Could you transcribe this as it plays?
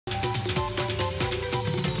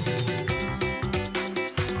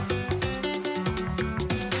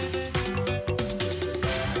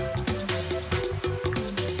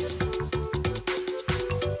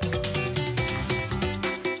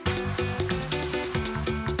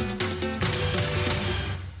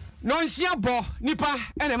nonsia bo nipa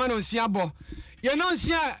ene ma nonsia bo ye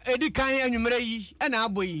nonsia edi kan anwumre yi ena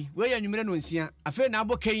abo yi we ye anwumre nonsia afa na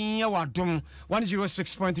abo kan ye wadom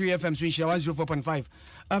 106.3 FM so nhira 104.5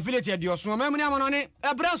 affiliate de oso ma muni amano ne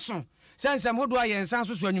ebraso sense modo ayensan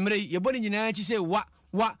so anwumre yi ye boni nyina chi se wa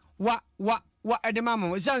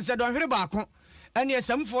edemamo sense do hwere baako ene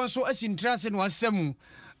esamfo nso asintrase no asemu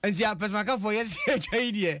enti apesmaka fo ye se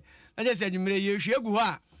atwaidie na se anwumre ye hwegu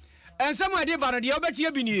ha ensam ade ba no de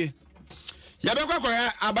obetie bi nie ya be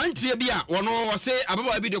kwakwa abantie bi a wono wo se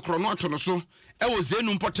ababa bi de krono ato no so e wo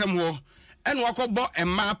zenu mpotem ho ene wakobɔ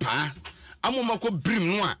emma pa amomako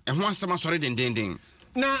brim no a ho asama sɔre dendenden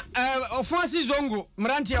na ofansi zongo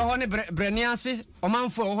mrantie ho ne breniase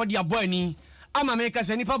omanfo ho de aboani ama me ka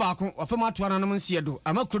se nipa baako ofam ato ananom nsie do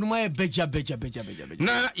ama kunuma e beja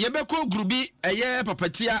na ye be ko grubi eye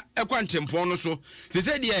papatia ekwantempo no so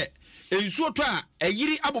se de ensuo to a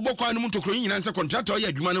eyiri abobokwa anu ntokro nyina nse contractor ya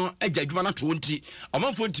adwuma no agya adwuma na to nti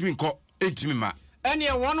omanfo ntimi nkɔ entimi ma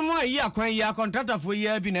ene wono mo ayi akwan ya contractor fo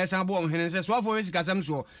ya bi na esan bo ohene nse so afo wesi kasam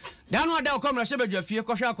so da no ada okomra hye badwa fie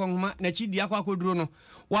kɔhwe akonhoma na chi dia akwa koduro no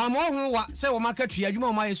wa mo ho wa se wo makatua adwuma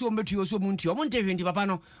o ma yeso o metuo so mu nti o mo ntehwe nti papa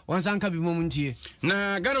no wonsan ka bi mo mu ntie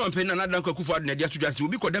na gana mpeni na nada kwakufu adu na dia tudwase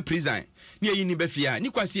obi kɔda prison ne ayi ni bafia ni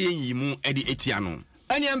kwase yin mu edi etia no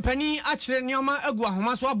ene empani akire nioma agu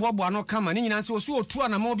ahoma so aboaboa no kama ni nyina se osu otu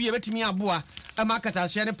anamo bi ebetimi aboa ama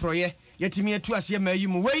katahye ne proye yetimi atu ase ma yi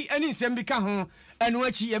mu wei ani nsem bi ka ho enu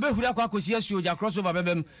achi ebehura akwa kosi asu oja crossover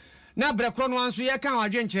bebem na brekro no anso ye kan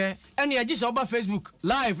adwenche ene ye gise oba Facebook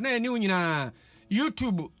live na eni unyina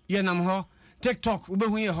YouTube ye nam ho TikTok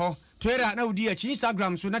ubehu ye ho Twitter na udi achi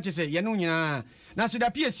Instagram so na chese ye no nyina na se da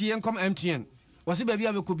PSC enkom MTN wase ba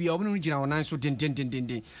bia bekobi a obunu nyina wonan so den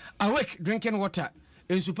awake drinking water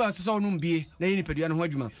ensupa asesa onum bie na yini pedua no ho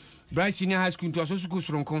adwuma Bryce Senior High School to asosu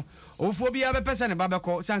kusuronko ofo bia be pesa ne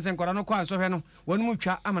babeko sansen kwara no kwa ansohwe no wonum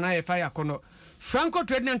twa amana ye fire kono Franco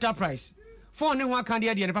Trading Enterprise phone ne ho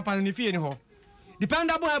akande de ne papa no ne fie ne ho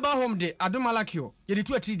dependable herbal home de Adom Alakio ye de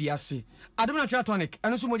 2 3 di ase Adom natural tonic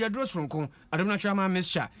eno so moja duro soronko Adom natural man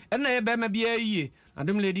mixture ena ye be ma bia yie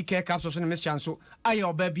Adom lady care capsules ne mixture nso aye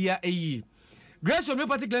oba bia eyi Grace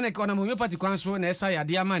Homeopathy Clinic on homeopathy kwanso na esa ya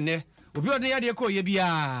dia man ne obi odne yade ko ye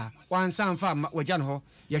bia wansan fa wagya no ho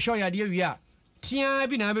ye hwe yade wi a tia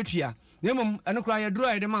bi na betua nemum eno kra ye duro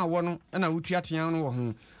ayde ma wo no na wutua tia no wo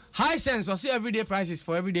ho high sense or see everyday prices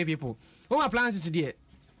for everyday people home appliances there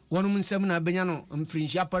wonum nsam na benya no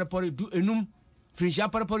mfrinhia parapore du enum frinhia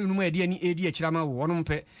parapore enum ade ani edi akirama wo wonum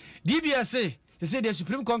pe DBS say the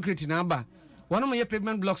supreme concrete na aba wonum ye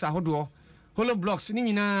pavement blocks ahodo hollow blocks ni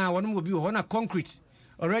nyina wonum obi ho na concrete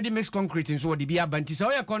already mixed concrete so the bia banti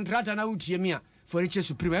so your contractor na utie mi a furniture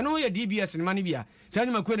supreme no ye DBS ni mani bia say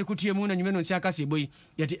nyuma ko ne kutie mu na nyume no nsia KASIEBO yi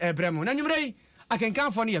ye ti ebrem na nyumre yi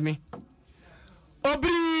akenkan fo ne ye me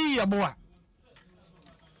obri ya boa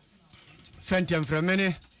fentem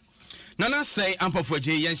fremene nana say ampofo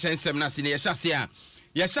je yen hyensem na se ne ye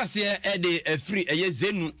hyase e de afiri eye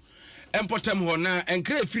zenu empotem ho na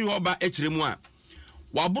enkra afiri ho ba ekiremu a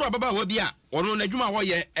waburo baba ho bia wono na adwuma ho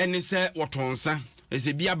ye ene se wotonsa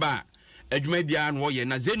ese bia ba adwuma bia no ye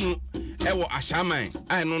na zenu ewo ahyaman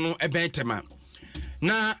ai no ebentema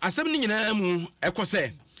na asem ni nyina mu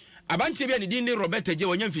ekose abantie bia ne din ne Robert je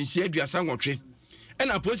wonya mfinhie aduasa nwotwe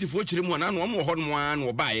ena posifo kiremu na no mo ho no an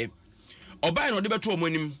obaye no de beto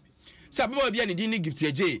omanim se ababa bia ne din ne gift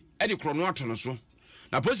eje e de krono ato no so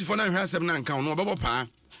na posifo na hwe asem na nka no obebo paa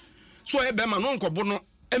so ebe ma no nkobo no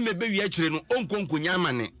emebe wi akire no onkonkonya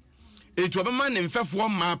amane etu obema ne mfefo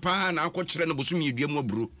ma paa na akokire no bosum yeduam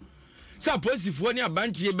aburu se posifo ni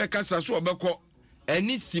abantie bekasa so obekọ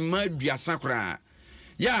ani sima aduasa kra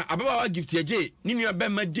ya ababa wa gift eje ni nua be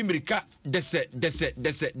ma dimirika dese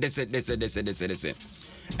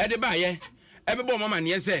ede ba ye ebebo mama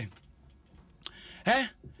ne se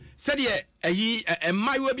said ye ayi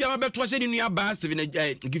emayo bia beto se ni nua ba Steven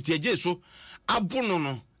gift eje so abono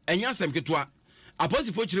no enya asem ketoa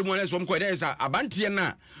aposifo kire mu leso mko ede sa abantie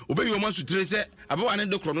na obeyi o masutire se ababa ne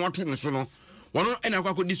de kro no ato no so no wono ena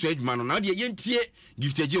akwa di so adwuma no na de yentie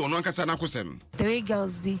gift eje wono ankasa na kosem 3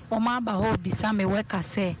 girls bi o ma ba ho bisa me weka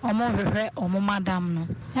se o mo hwehwe o mo madam no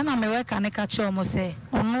na me weka ne ka che o mo se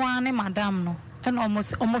ono ane madam no ena o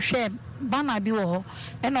mo hwe bana bi wo ho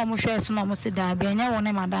ena o mo hwe so no mo se da bi enya wo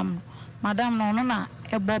ne madam no no na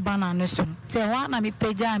boba na no so te wa na me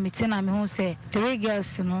pagya me te na me hu say 3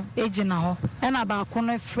 girls no ejina ho e na ba ko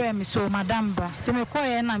no frɛ me so madam bra te me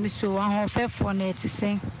koye na me so ahofefo na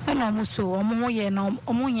etisen e na omo so omo ho ye na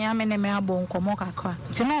omo hia me ne me abɔ nkomo kakra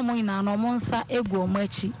te na omo nyina na omo nsa egu omo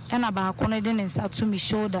achi e na ba ko no de ne nsa to me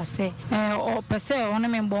shoulder say o pese ono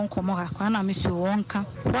me mbɔ nkomo kakra na me so wonka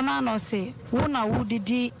wona no say wo na wo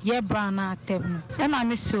didi ye bra na atem no e na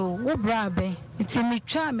me so wo bra ben ti me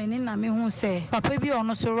twa me ni na me hu say papa bi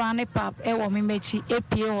ono so rane pap e wo me mechi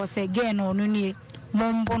epie ho say gen ono nie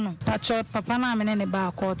mombo no pacho papa na me ne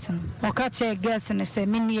ba court no o ka che girls ne say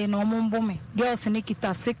me nie no mombo me girls ne kita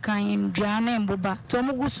sekan duane mboba to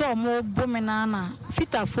mo gu so mo bo me na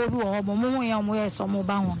fitafo bi wo mo mo ye mo ye so mo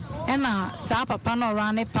ba ho e na sa papa no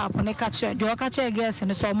rane pap ne ka che de o ka che girls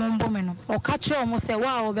ne so mombo me no o ka che mo say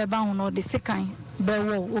wa wo be ba ho no de sekan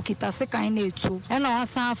bewo okita sekan na etu e na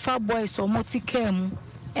wasan fa boys o motikam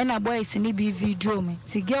e na boys ni bi video me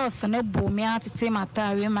ti girls ne bo me atete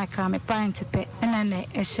matare maka me pint pe e na na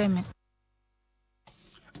ehye me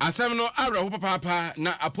asem no awra ho papa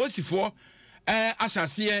na aposifo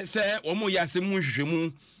ahyase se wo mo yase mu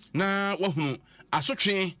hwehwemu na wahunu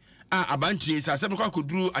asotwe a abantire se asem kwa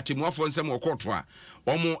koduru atemuafo nsem okoto a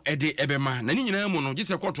wo mo ede ebema na ni nyina mu no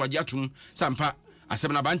gise koto agi atum sampa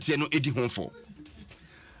asem na abantire no edi honfo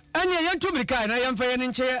anya yentu mirika na yemfa ye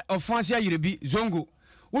nche ofuase ayirebi zongo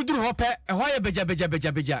uduru ho pe ho ye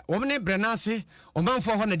beja womne brenase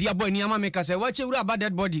omanfo ho na dia boy ni ama meka se wache wura about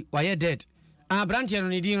dead body wa ye dead brand ye no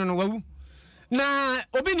ni di no wawu na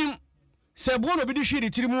obinim se bo no bi di hwiri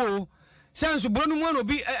tirimu o senso bo no mu no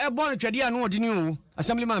bi bo no twade anu odi ni o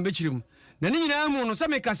assemblyman be chirim na ni nyina mu no se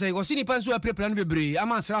meka se o sini panso aprepra no bebre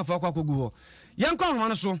ama asrafo akwakogu ho yenko ho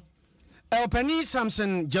no so opani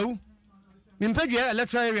Samson Jawu Mimpedia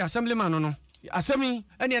electoral area assemblyman no asemi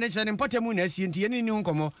ene ene chene mpotemu na asie nti ene ni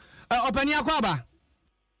nkomo opani akwa ba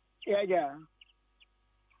yeah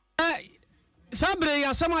sabre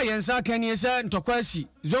ya sama yensa kanie se ntokwasi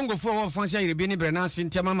zongo fo wo fansia yirebi ni brenasi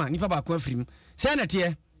ntiamama nipa ba kwa firim se na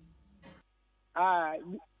tie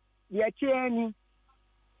ya chieni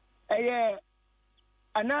eye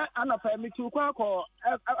ana permit kwa ko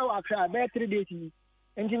akra be 3 days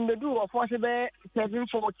nti mbedu wo force be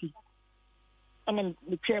 740 and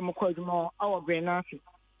the chair Moko more our Benassi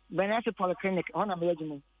Polyclinic on a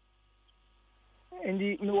regiment. And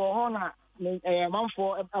the new honor a month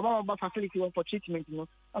for a facility for treatment.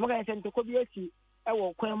 I'm going to send to Kobiesi, I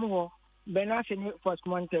will call more Benassi first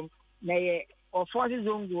mountain, nay, or 40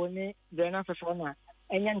 zone you Benassi Fona,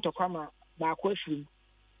 and yan to come back question.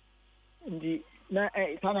 The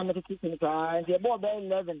Tana medical and the above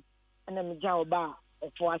 11 and then the Jao bar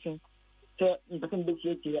of forcing. In the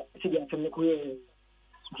city from the career.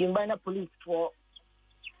 Timbana police for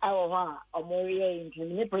our more in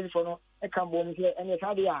the police for a cambon here and a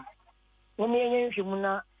Sadia. When you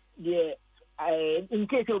Shimuna, the in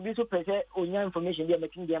case of this present or new information, they are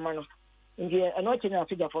making their man. In the anointing of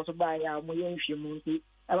figure for to buy our million Shimunti.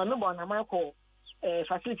 I remember on a Marco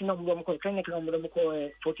facility number clinic number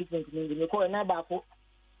for treatment in the Nico and Nabaco,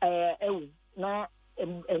 na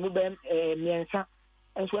Mubem Miensa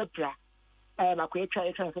and Swepra. I create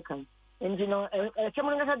a second. And you know,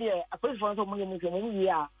 someone has a police for some money in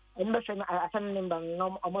year, and some number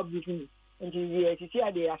no more business. And you see,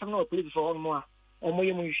 I have no police for more or more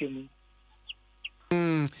munition.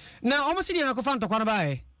 Now, almost in a cofanta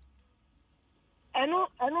quanabai. I know,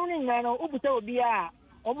 Ubuta will be a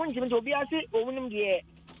woman to be a sick or woman, dear,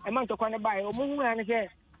 a month of quanabai, or moon and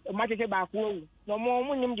a matter about woe. No more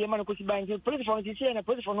woman, dear man, could buy into police for the and a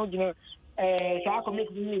police for no dinner, Sarko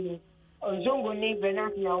make the Zongo ni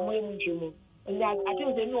Benaki na omwe mchumu. I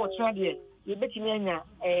think they know what's here. You bet me na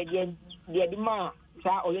the demand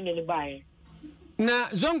sa oyene ni bae. Na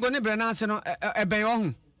Zongo ni Benasi no ebe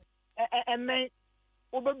ohun. Men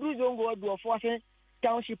obedu Zongo do force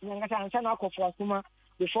township na ngata ansa na akofo kuma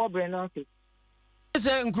before Benasi.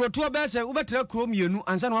 Se nkroto be se ubetra kro mienu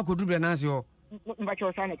ansa na akodu Benasi ho. Mbacho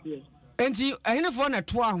osa na tie. Enti ahenefo na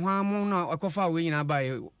to ahwamu na akofa we nyina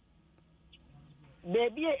bae.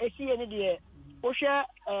 Baby, a see any dear. Osha,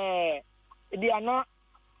 they are not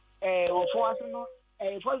or for us, no,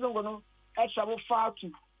 for example, extra far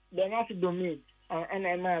to the Nazi domain and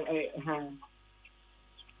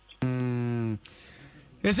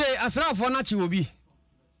they say, as far for Nachi will be.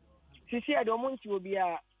 She said, I don't want to be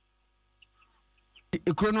a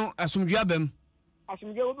chrono as some jabem. As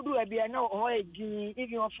some job do a be a no or if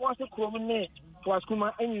you are forced to come in for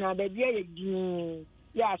Skuma and the dear.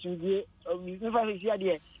 Yes, we never see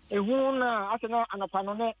idea. A woman, as an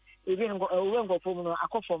apanone, even go from a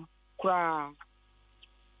coffin cry.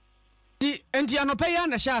 And Tiano pay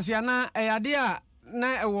and the chassis, and a idea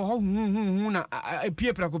na ewo ho hu na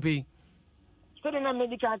pie prakope so na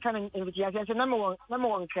medical kan invitation so na me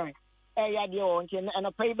won kan ya de won tie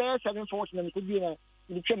na pay be 740 na me ko bi na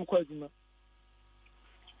me twem ko azuma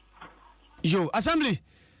yo assembly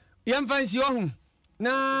yam fancy wo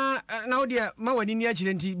na odia ma wani ni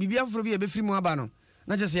akire nti bibia foforo bi e be free mu aba no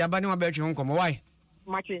na je se ya ba ne wa ba twe ho nkomo why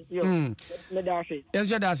machi yo me da se yes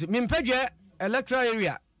da se me mpedwe electoral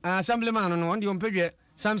area assemblyman no on de mpedwe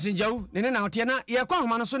Samson Jau ne na otie na ye kwa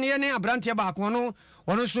homa no so ne ne abrante ba ko no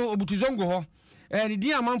ono so obutuzongo ho the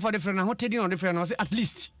dia amanfo de frɛ na hotedi no de frɛ no say at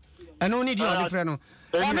least ɛno ne dia de frɛ no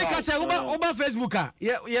make say oba Facebook a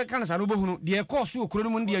ye kan sa no bohunu de course okuro no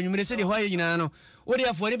mu de anwumere se de ho aye nyina no wo de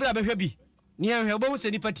afo de bra behwɛ bi ne ahwɛ obo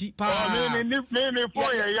se nipa ti pa me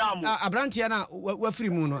fo ye yam abrante na wa free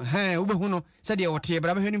mu no wo behu no se de wote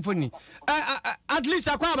bra behwɛ ni mfoni at least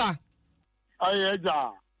akwa ba aye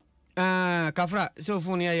ja kafra so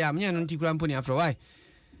phone ya yam nye no ntikura mponi afro why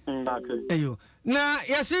ayo na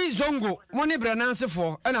yesi zongo mo ne bra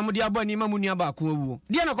nansefo na mo de aba ni ma mu nua ba ko awuo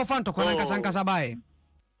de na kofa ntoko na nkasa bae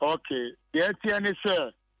okay ye tie ne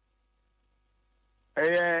se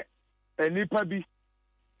enipa bi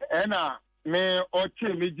na me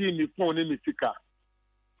oche me ji mi phone ni misika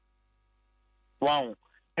wow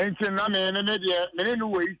enti na me ne de me ne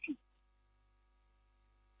wo iti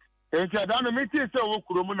enti ada no me ti se wo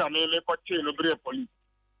kuro mu na me ko che no bre police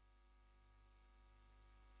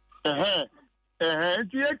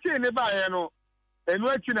enti ye che ne ba ye no enu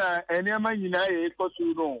achi na eniama nyina ye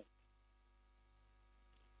kosu no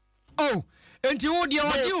enti wo de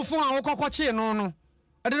wo ji ufun a wo kokkoche no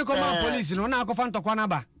ade ne ko ma police no na akofa ntokwa na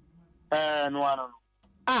ba no ano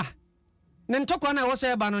ne ntokwa na wo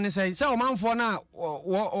se ba no ne se o manfo na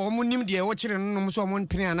o mu nim de wo kire no so mo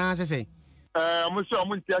mpene ana se mo so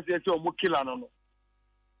mo ntia se o mo kila no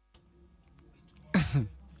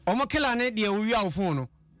o mo kila ne de wo wi a wo fon no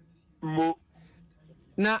mo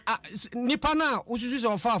na nipa na ususu se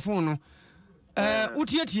ofa fon no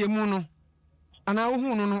utietie mu no ana wo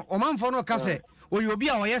hu no o manfo no ka se oyi obi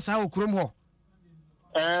a oyɛ saa okurom ho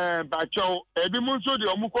ba chow ebi mu nso de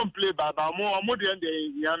o mu complain baba mo de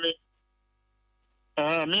yame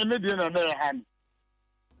me de na na han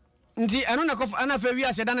nti eno na kof ana fa wi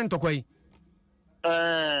ase da ne ntokwa yi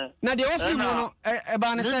na de ofri mu no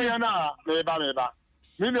ba ne se na me ba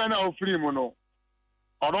me na ofri mu no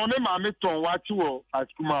ono ne ma me ton wa chi wo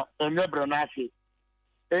askuma enye bra na afi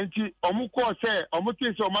enti omu ko se omu ti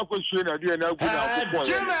se omu ko hwe na de na agu na ko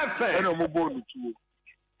ena omu bo no tuo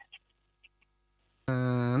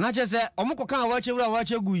na che se omu ko kan wa che wura wa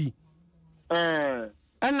che gu yi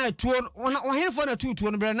ena tuo o henfo na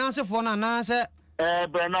tuo no bra na asefo na se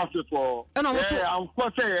bra na asefo ena omu to am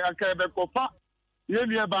ko se aka be ko fa ye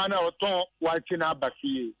mi ba na o ton wa chi na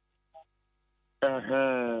abafie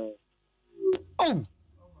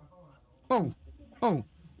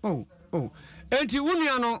enti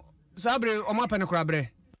wunua no sabre o ma pene kura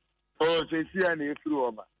bre se sia na efuru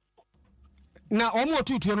oba na o mo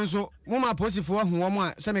tutuo no so mo ma posifo ahu o mo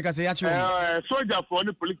a se me ka se ya che o soldier for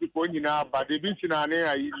ni political nyina ba de bi tina ne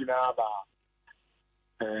ayi nyina ba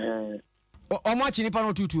o mo achi nipa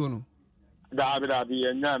no tutuo no da bi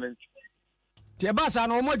enya ne ti e ba sa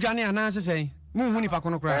na o mo dwane ana se sen mu hu nipa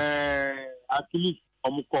kono kura at least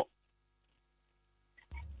omuko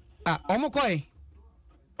omuko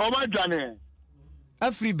oma dwane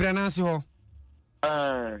afri branansi ho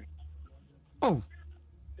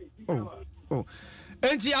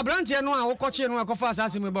enti abrante no a wokoche no akofa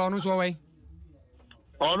asase me ba ono so wai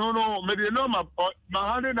no me de no ma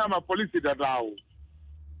hande na ma police da dawo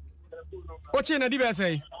oche na di be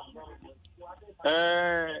say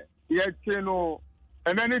ye cheno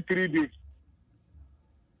enani 3 days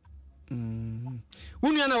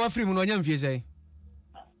Unia na wafri mu no nya mfie say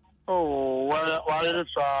why is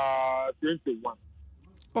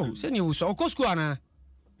 21 se ni wuso okosku ana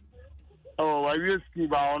why we ski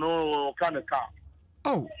ba ono kana ka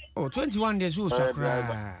 21 days wuso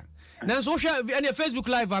kra na so hwe any Facebook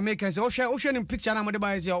live make say hwe ni picture na mo de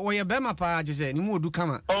ba say oye bema pa je say ni mu odu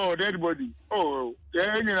kama dead body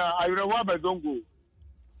nyina ayrewa abazongo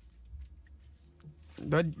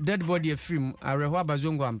dead body film ayrewa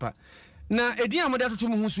abazongo ampa na edi amoda tutu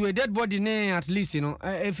mu husu dead body ne at least no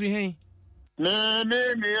every hen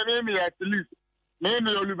me at least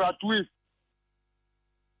me Oliver Twist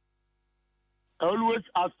always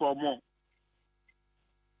ask for more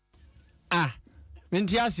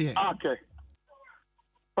mentiase okay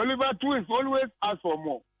Oliver Twist always ask for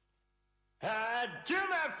more Jim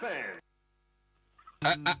FM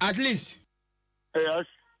at least yes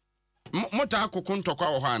mota akoko ntokwa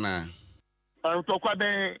wo ho ana ntokwa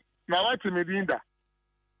den na wati medinda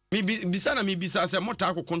bisa na mi bisa se mota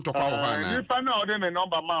akoko ntokwa ho ana ni pa na ode me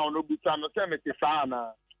number ma no bisa no se me te sa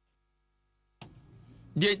na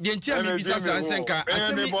de ntia mi bisa sa nsenka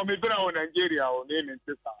asemi bo me bra o Nigeria o ne me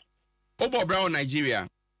te sa obo bra o Nigeria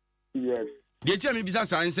yes de ntia mi bisa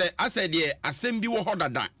sa nse ase de asem bi wo ho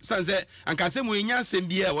dada sanse anka asem wo nya asem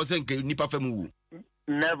bi e wo se nka nipa fam wu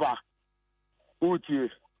never uti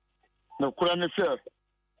no kura ne se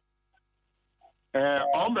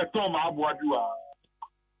on be to ma abo adua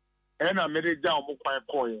ena mere ja o mo kwan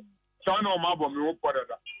koy so na o ma abo mi wo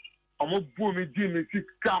podada o mo bu mi di mi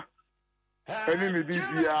sika eni mi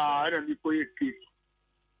bibia ena mi koy ki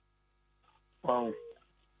wow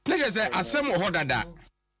nege se asem wo ho dada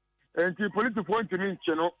enti police point mi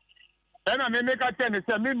nche no ena me make ten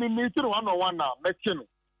se mi tiri one on one na me che no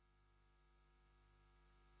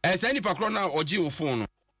se nipa kro na oji wo phone no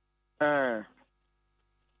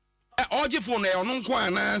oji phone e ono nko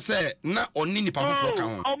ana se na oni nipa foforo ka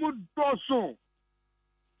ho omu doso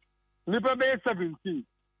nipa be 17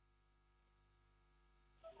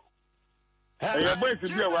 ya boy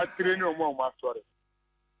se bia wa tire ni omo ma sori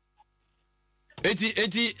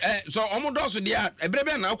eti so omu doso dia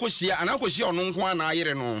ebrebe na akohia ana akohia ono nko ana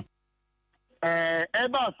ayire no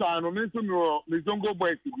eba sa no mi so mi zongo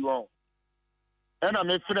boy se bi won ena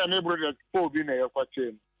me frɛ me brother po bi na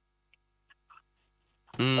yɛkɔche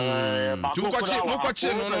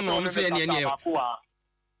mukɔche no mse ene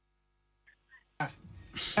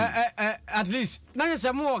at least na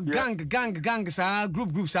yɛ mo gang sa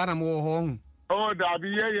group sa na mo ho oh da bi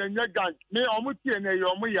ye nya gang me omu tie na ye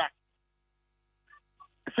omu ya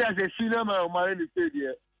se cinema o mare ni se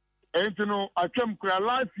die enti no atwam kura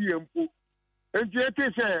last year mpo enti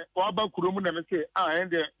ete se wa ba kurom na me se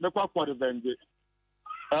ende me kwa revenge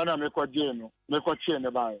ana me kwa jeno me kwa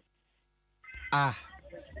chene bae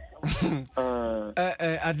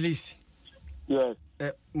at least yes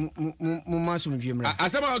maso mvimra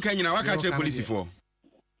asema okay nyina waka che police for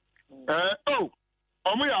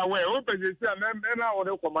omu ya we o pese se na o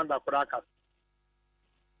de commander kraka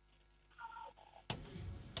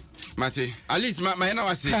mate at least my na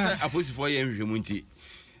wase a police for ye nhwemu nti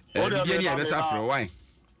bibia ni abesa for why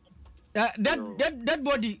that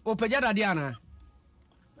body opejada dia na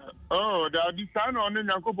oh da di sana on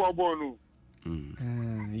nyankopo bonu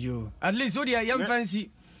yo at least o dia yam fancy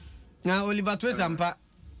na Oliver Twist ampa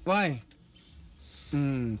why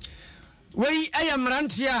we ayam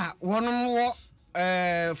rantia wonom wo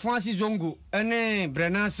Francis Zongo ene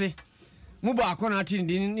Brenase mu ba akona ati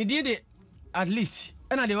ni de at least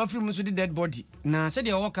ena de wafiri mu so de dead body na se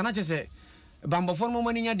de wo kana chese bambofo mo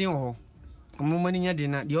mani nya den ho mo mani nya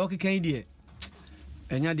den na de o kekan de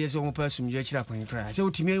enya de se o mo pasum je kira kwan kra se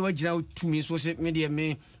otimi wagira otumi so se me de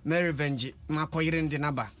me revenge ma koyire ndi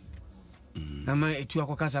na ba ama etu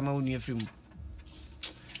akokasa ma onu afiri mu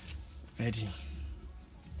edi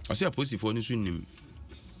ase aposifo ni so nim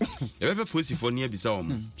ebe fosifo ni abisa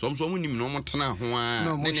om so mo nim no mo tena ho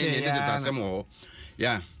a ne asem ho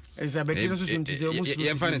ya Elizabeth no so suntize o mo so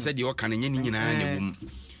ye fa ne se de o kan nya ni nyina na bum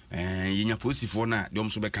yenya posifo na de om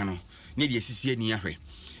so beka no ne de asisi ani ahwe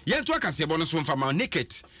ye nto akasebo no so mfa ma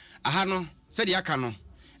NAKET aha no se de aka no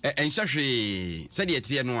enhwehwe se de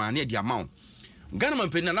etie no a ne de amaw Ghana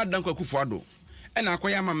mampeni na dan kwa Akufo Addo na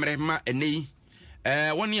akoya mamre ma enei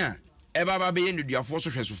woni a baba be ye nduafo so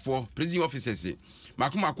hwesofo president officers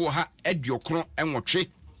makomako ha aduokron enwotwe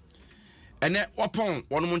ene opon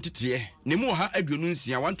wonom ntete ne mu ha aduonu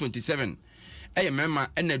nsia 127 mema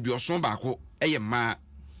na aduoson baako ma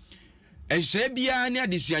enhye bia ne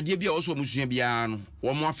adesuade bia wo so musua bia no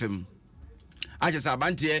wo mo afem ajesa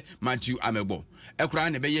abante Matthew Amebo ekura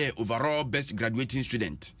ne be ye overall best graduating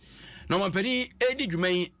student no mampani edi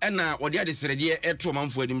dwuman na wode adesrede eto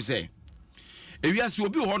manfo adim se ewiase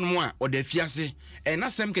obi ho no a ode fiase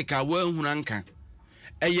nasem keka wa hunanka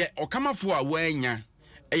eye okamafo a wanya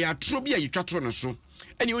eye atro bi a yitwatro no so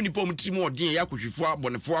ene onipa omtirimu odin ya kohwifo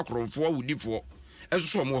abonefo akromfo awudifo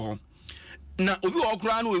esoso mo ho na obi wo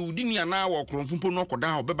kra no ewudi ni ana wo kromfo mpo no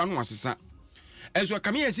koda obeba no asesa enso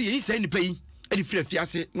kamia se yi sai nipa yi edi fira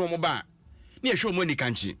fiase no mo ba ne ehwe mo ni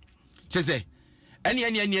kanchi chese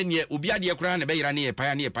ene obi ade kra na be yira ne ye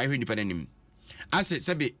pa hwe nipa nanim ase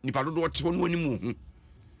sebe nipa dodo te ho no animu hu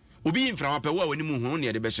obi mframa pa wo animu hu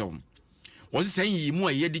ne de be hye wo wo se san yi mu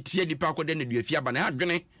a ye de tie nipa akoda na duafia aba na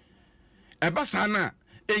adwene eba sa na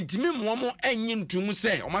entimi mo mo enyi ntum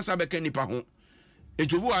se o masa beka nipa ho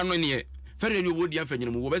ejobu ano ne fere ni wodi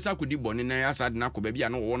afanyina mu wo be sa kodi bone na asade na ko ba bia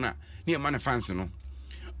no wo na ne ma na fans no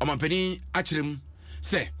o mampani akirem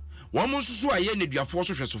se wo mo susu a ye na duafo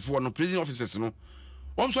so hwesofo no president officers no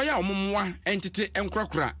so ya omomwa entete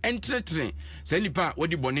enkrakra entretre se nipa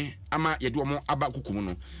wodi bone ama yede omo aba kukum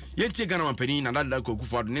no yentie Ghana mampani na dada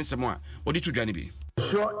kokufo ne nsemo a wodi to dwane bi.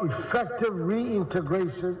 Ensure effective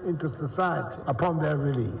reintegration into society upon their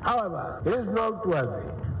release. However, it is noteworthy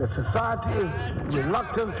that society is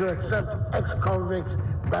reluctant to accept ex-convicts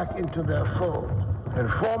back into their fold, and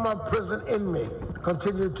former prison inmates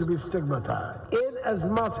continue to be stigmatized. In as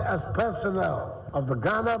much as personnel of the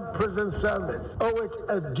Ghana Prison Service owe it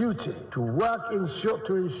a duty to work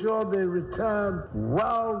to ensure they return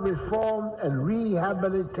well-reformed and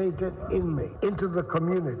rehabilitated inmates into the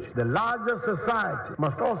community. The larger society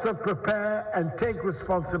must also prepare and take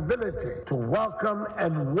responsibility to welcome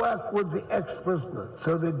and work with the ex-prisoners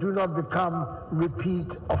so they do not become repeat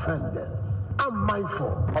offenders. I'm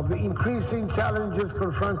mindful of the increasing challenges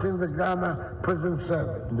confronting the Ghana Prison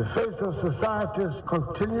Service in the face of society's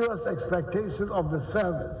continuous expectation of the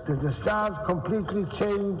service to discharge completely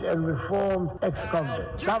changed and reformed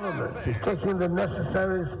ex-convicts. Government is taking the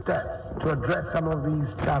necessary steps to address some of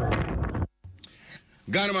these challenges.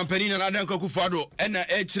 Ghana Mampenina Adan Kokufado, Ena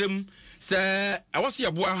Echrem, say, I was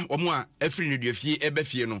here, boy, or more, a free fee, a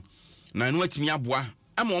befiano. Na nwet mi aboa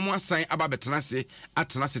ama omo asan aba betenase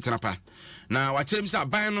atenase tenapa na wa kyerem sa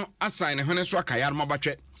ban no asan ne hwene so akaya no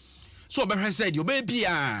batwe so obehwe said yo ba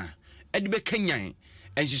bia edi be kanyan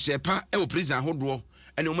enhyehyɛ pa e wo prison ahodo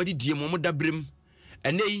ene o madi die mo dabrem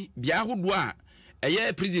enei bia ahodo a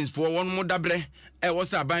eye prisons for won mo dabre e wo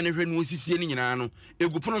sa ban ne hwe no sisie ni nyina no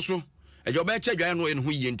egupono so eje oba kya dwan no ene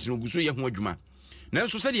ho yie ntino guso ye ho adwuma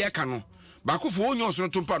nanso sɛ de ye ka no baakofo onyo so no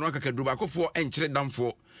tompa no akakaduru baakofo enkyere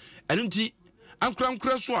damfo enu nti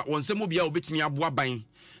ankura so a wonsem obia obetimi aboa ban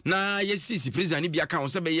na yesisi president ni bia ka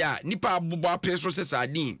wonse be ya nipa abobo apɛ so sɛ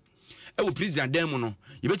sadin e wo president dan mu no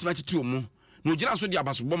yebetimi atete omu no gina so de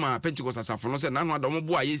abasobɔ ma Pentecost asafo no sɛ nanu adom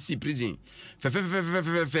bo a yesi president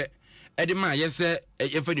fe e de ma yese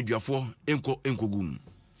yefa ni duafo enkogum.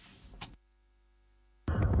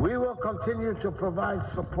 We will continue to provide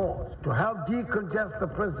support to help decongest the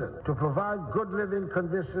prison, to provide good living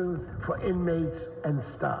conditions for inmates and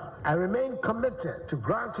staff. I remain committed to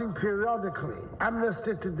granting periodically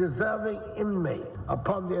amnesty to deserving inmates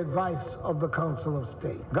upon the advice of the Council of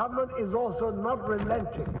State. Government is also not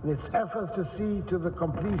relenting in its efforts to see to the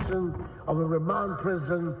completion of the remand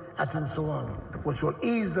prison at Nsawam, which will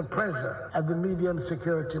ease the pressure at the medium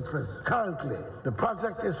security prison. Currently, the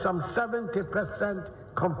project is some 70%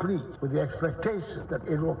 complete, with the expectation that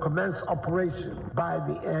it will commence operation by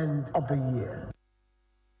the end of the year.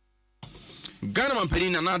 Ghana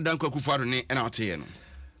Mampenina na dan Kokufado ne na ote no.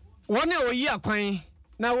 Wone oyi akwan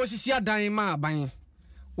na wosisi adan ma aban.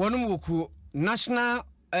 Wonum woku National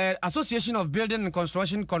Association of Building and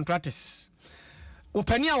Construction Contractors.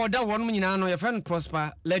 Opani a woda wonum nyina no ye friend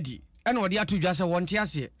Prosper Lady. Ena wodi atu dwase wonte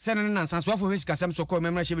ase. Se ne nansanso afo hwesi kasem so ko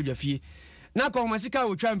memra hye bedwafie. Na ko masika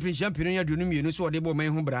wo twa mfrinhyia mpino ya duonu mienu so wode bo man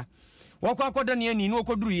ho bra wokọ akoda ne ani no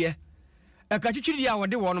okoduru ye eka twitwiri ya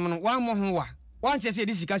wode wonom no wan mo ho wa wan chese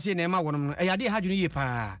edi sika se na ema wonom no eyade hadwunu ye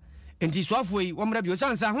pa enti so afo yi womra bi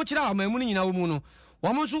osansa ho kira wa mamu nyina wo mu no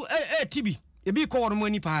wo mo so tibi ebi ko wonom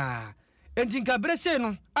ani pa enti nka brese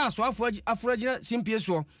no a so afo afragina simpie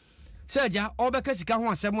so se aja obeka sika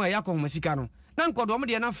ho asem a yakọ ho masika no na nkodo mo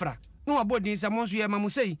de na fra no abodin se mo so ye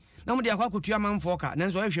mamu sei na mo de akwa kotua manfo ka na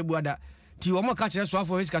nso ahwe buada ti wo mo ka kire so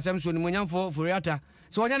afo his kasem so ni monyamfo foriata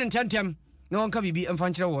so wonya ne ntentem na wonka bibi emfa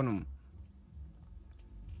nkire wonom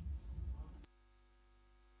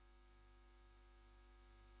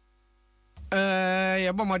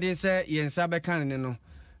ya bomodin se yensa be kan ne no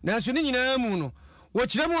na so ni nyina mu no wo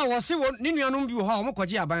kire mu a wo se ni nuanom bi wo ha wo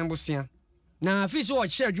koje aban bosia na afi so wo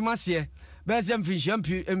kire adwuma se be se mfinhia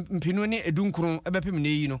mpinu ne edunkron ebepem ne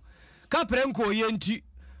yi no ka pre nko ye nti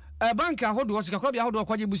banka hodo sika kwa bia hodo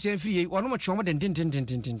kwaje busia fie wono mo twom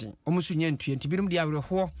den omusu nya ntue ntibirum dia awre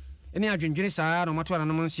ho ene adwendwene saa no mato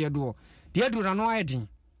ananom nse do dia dura no ayedin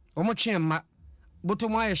omo twemma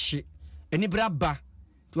botomo ayehye eni braba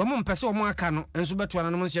ti omo mpese omo aka no enso beto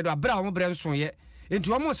ananom nse do abra omo bre nso ye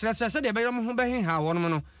enti omo srese se de beyem ho behe ha wono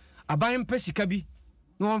no aban mpesika bi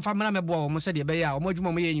no mfa mra mebo omo se de be ya omo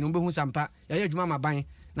adwuma mo ye nyino behu sampa ya ye adwuma maban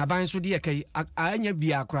na ban so de kai anya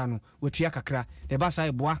bia akra no watua kakra de ba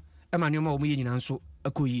sai boa emanyo omo ye nyina nso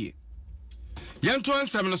akoyie yento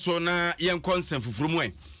ansem no so na yenko nsem fufuru mu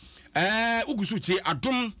ugusu tie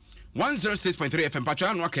Adom 106.3 FM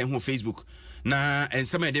patwa no aka ho Facebook na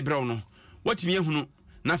ensem e de brew no watimi ehunu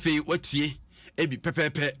na fei watie ebi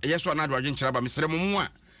pepepe yeso na adwaje nkyira ba mesrem mu a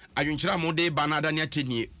adwenkyira mu de ba na adane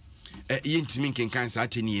atenie yentimi nkenkan sa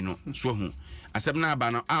atenie no so hu asem na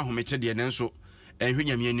ba no ahomete de ne nso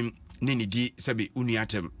ehwanyam yanim ne ne di sebe unu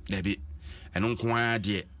atem dabe ɛno nko ara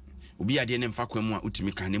deɛ obi ade ne mfa kwa mu a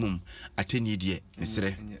utimi ka ne mum ateni deɛ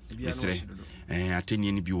mesrɛ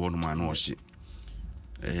ateni ne bi wo no ma no ɔhye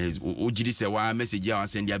ogiri sɛ wa message a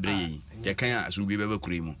wasend ya brɛ yi ye kan asumbi bɛba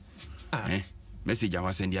kure mu message a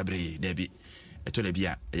wasend ya brɛ yi da bi ɛtɔ da bi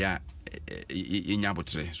a ya nya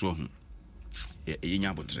botre so hu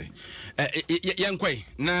nya botre yenkwai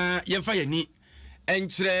na yemfa yani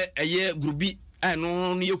enkyerɛ ɛyɛ grubi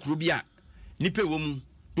ɛno no yɛ krubi a nipa wɔ mu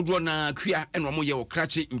dodo na kua ɛno mo yɛ wɔ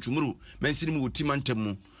krache ntwumuru mansini mu wotima ntam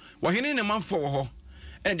mu wɔhene ne manfo wɔ hɔ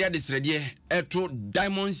ɛnde ade srɛdeɛ ɛto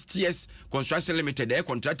Diamond Steers Construction Limited ɛ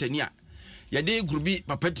contractor ni a yɛde grubi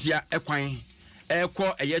papatia ɛkwan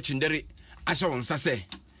ɛkɔ ɛyɛ kyindere ahyɛ wɔn nsa sɛ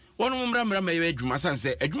wɔn mo mramra ma yɛ adwuma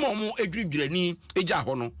sanse adwuma mo adwudwurani egya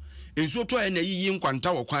hɔ no ensuo to ɛ na yiyi nkwanta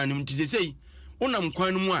wɔ kwan no mu tisesei wonam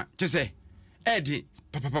kwan no mu a kyesɛ ɛde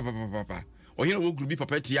papa ohina wo grubi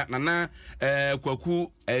papatia nana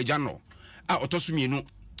kwaku jano a otoso mienu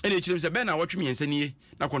ene ekyirem se be na wotwe miensa nie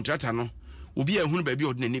na contractor no obi ahunu ba bi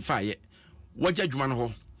odine ni faaye wagya dwuma no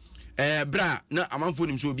ho bra na amanfo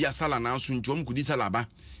nim so obi asala na so ntom kudi salaba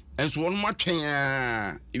enso won matwen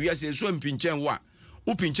a ewiase so mpinchen wo a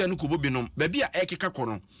upinchen no kobo binom ba bi a ekeka kɔ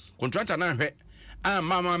no contractor na hwɛ a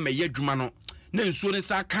mama me ye dwuma no na ensuo ne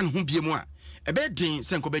sa kan ho biemu a ebe din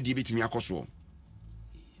senko ba die betimi akoso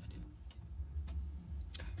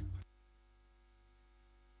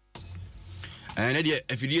na dia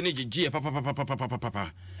afidie ne gege papa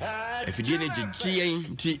afidie ne gege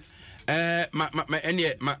nti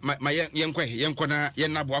ma yenkɔ na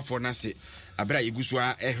yennaboafo na se abra yeguso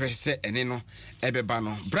a ehwe se ene no ebeba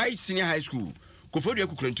no Bright Senior High School Kofodua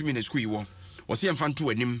kukurantumi na school yiwo wɔse yemfa nto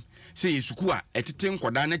anim se yesuku a etete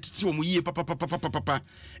nkoda na tete wo mu yie papa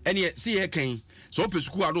ene se ye kan so ope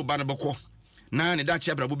suku a do ba no bɛkɔ na ne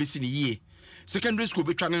dachi abrabo besi ne yie secondary school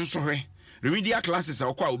betwa ne nso hwe remedial classes a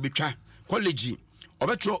wɔkɔ a obetwa college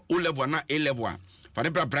obetro O level na A level fa ne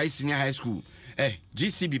bra Bright Senior High School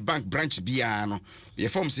GCB Bank branch bia no ye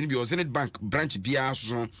forms ni bi Zenith Bank branch bia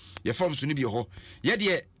so ye forms ni bi ho ye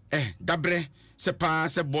de dabre se pa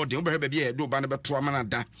se boarding wo be bia do ba na beto amana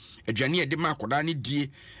da aduane ye de ma akoda ne die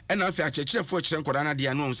na afi akyekirefo akire nkoda na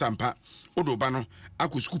dia no nsampa odo ba no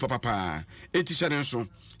akosku papa enti hye ne nso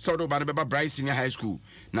se odo ba na beba Bright Senior High School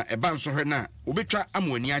na eba nso hwe na obetwa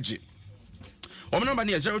amoni age Omo number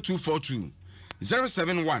ne 0242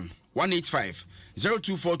 071 185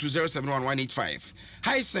 0242071185.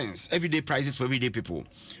 High Sense, everyday prices for everyday people.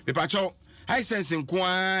 Pepacho, High Sense in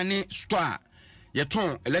Kwane store. Your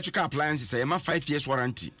ton electrical appliances, a 5 years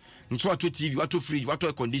warranty. Nso ato TV, wato fridge, wato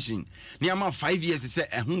air condition. Ni ama 5 years se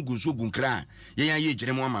ehun so gunkra. Ye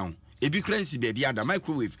jeremo ama. Ebi currency baby ada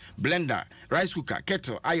microwave, blender, rice cooker,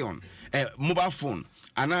 kettle, iron, mobile phone.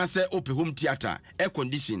 Anase open home theater, air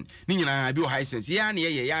condition, ni nyina bi o High Sense. Ya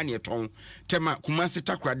ne ton. Tema kumase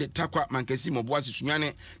takwa de takwa mankesi moboase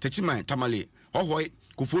sunyane techima tamale. Hohoi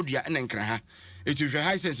Kofodua na nkra ha. Eti hwe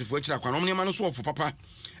High Sense fo akira kwa no ne ma no so ofo papa.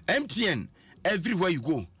 MTN everywhere you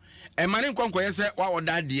go. E mane nkwankwa ye se wa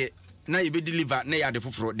oda de na ye be deliver na ya de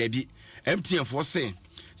foforo da bi. MTN fo se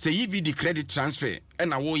EVD credit transfer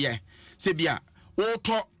na wo ye se bia wo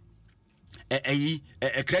to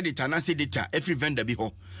credit anase data every vendor bi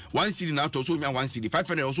ho 1 cedi na to so nya 1 cedi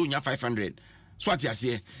 500 also nya 500 so ati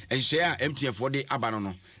ase share MTN for the abano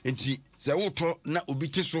no enti se wo to na obi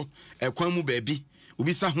ti so kwan mu ba bi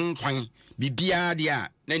obi sa ho kwan bibia de a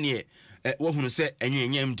na ne wo hunu se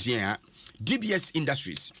enye MTN a DBS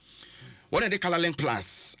Industries one de Colorlink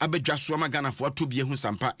Plus abadwa so ma Ghana for to bi hu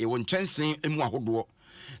sampa e won chansen emu ahodo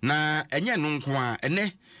na enye no nko a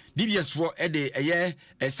ene DBS for eye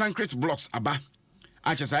concrete blocks aba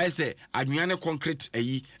achesa say adwuane concrete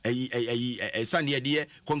sane de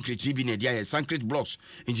concrete bi na de concrete blocks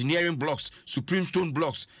engineering blocks supreme stone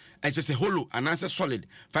blocks achesa hollow and answer solid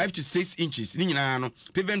 5 to 6 inches ni nyina no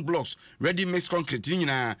pavement blocks ready mix concrete ni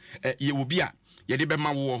nyina ye wo bia ye de be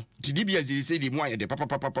ma wo ti DBS dey say the mo ye de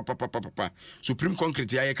papa supreme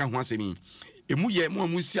concrete ya ye ka ho asemi emu ye mo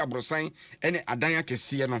amusi abrosan ene adan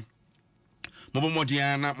akese no mobo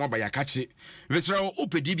modiana moba yakachi vesra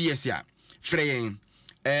ope DBS ya freyen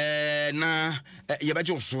na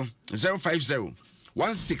yebaje so 050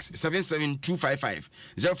 1677255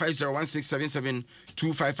 050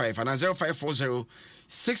 1677255 and 0540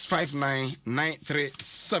 659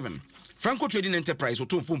 937 Franco Trading Enterprise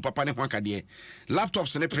oto phone papa ne hwanka de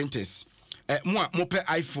laptops ne printers mo pe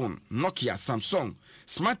iPhone, Nokia, Samsung,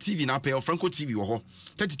 Smart TV na pe Franco TV wo ho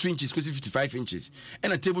 32 inches 55 inches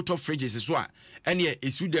and a tabletop fridges so a ene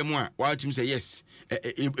esu dem a wa tim say yes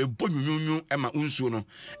e bonwunwu e ma unsuo no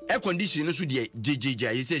air condition no so de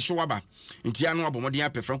jejeje ye say showaba nti anu abomoden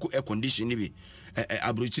ape Franco air condition ni bi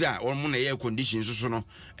abrochire a omo na air condition so no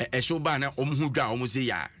show ba na omo hu dwa omo say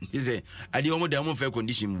ya nti say ade omo dem air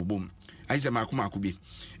condition bobom aise maako bi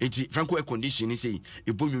enti Franco air condition ni say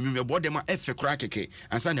e bonwunwu e bodem a efe kra keke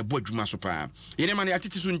ansa na bo adwuma so pa yene ma na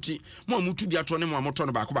atete so nti mo amutu bi ato ne mo amoto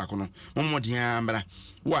no baako no mo modin ambra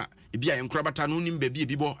wa ebia yenkrabata no nim baabi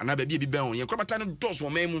ebibo ana baabi ebi ben yenkrabata no dos wo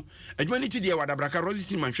memu adwuma ni ti de wadabraka Rosie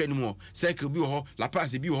Cinema hwe ni mo cycle bi ho La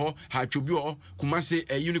Paz bi ho Hacho bi ho Kumase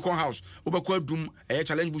Unicorn House obakwa dum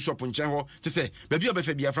challenge shop nchen ho te se baabi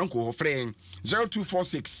obefa bia Franco ho frɛ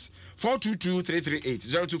 0246 422 338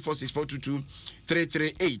 0246 422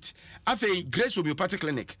 338 afei Grace Homeopathic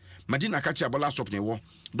Clinic Madina Kachi Abola shop ne wo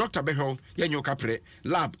Dr. Behel, yanyo kapre,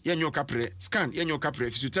 lab, yanyo kapre, scan, yanyo kapre,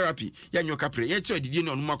 physiotherapy, yanyo kapre, yecho didi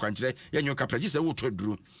no numa kwanchire, yanyo kapre, jise wo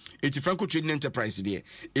todru. Eti Franco Trading Enterprise die.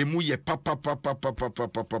 Emu ye papa.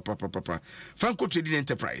 Franco Trading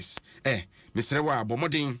Enterprise. Mr. Wa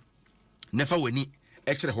bomodin nefa weni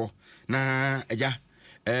ekre ho na eja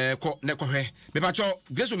ko hwe. Me pacho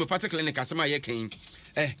Grace Homeopathic Clinic asema ye ken.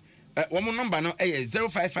 One number now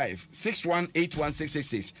 055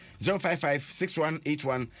 6181666 055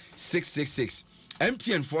 6181666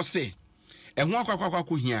 MTN for say and one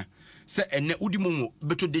kwakwa hia say ene udimomo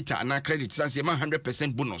beto data na credit say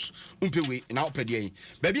 100% bonus umpewe na opede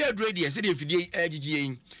baby adredi say de fidie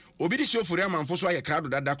agigie obi di show for amanfo so aye krado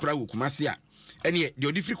dada kura wo kumase a ene de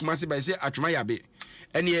odi free kumase by say atwuma yabe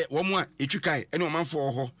ene wo mo a etwikai ene omanfo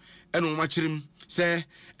ho ene wo ma chirim say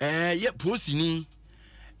ye posini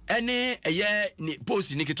ene eye ni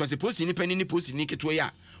post ni ketwa se post ni pani ni post ni ketwa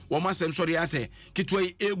ya wo masem sori ase ketwa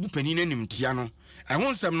ebu pani ni nimtia no ehon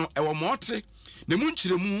nsem no e wo mote ne mu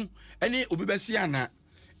nchiremu ene obi besi ana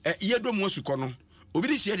yedo mu asukọ no obi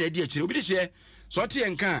di hye de adi akire obi di hye so te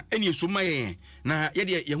enka ene esoma ye na ye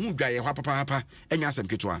de ye hu dwa ye hwa papa enya asem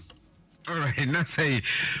ketwa. All right, na say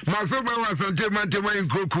Masoba was on Tema in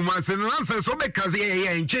Kumasi. No answer so because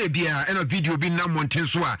in Chebia and a video being now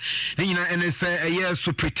Montensua. And it's a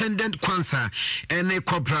superintendent Kwansa and a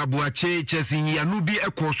Cobra Buache chessing Yanubi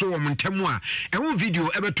a Corso Montemua. And one video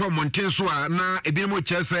ever to Montensua na a bit more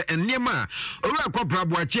chess and Nema. Ora Cobra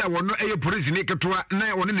Buache will not a police in Nekatua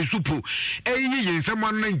na one in the supu. A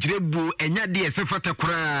someone named Jebu and Yadi Sefata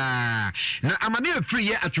Kura. Now I'm a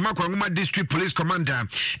free at Chumakwa District Police Commander.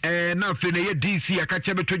 Now Fene DC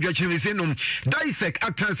akachebe to judge no dissect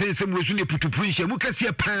actors say some we suni putu punshe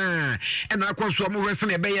mukasia pa and akwaso mo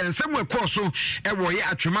wrestling be yan somewhere kwaso e wo ye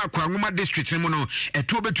atwema kwa ngoma district mu no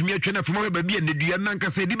eto betumi atwena fama ba bia ne dua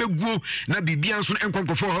nanka se di beguo na bibia nso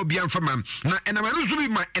enkonkofo ho bia mfama na enamanu so bi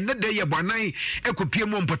ma enne de ye bonan ekopie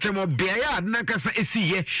mo mpotemo bia ya nanka se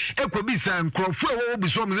esiye ekobisa nkrofo wo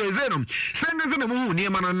biso mo ze no senga ze mo hu ne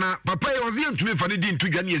ma na papa ye ozi ntumi fa ne di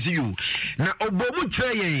ntudwa ne yesiyu na obomu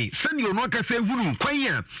kire ye sani ono akase hunu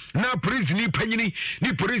kwanya na police ni panyini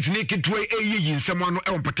ni police ni kitwe eyi nsemo no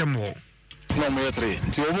e wompotemo no mo yetre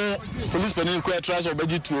ti omo police panyini kwa trash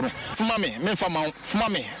obaji tuo no fuma me memfa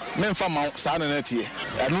ma sa na netie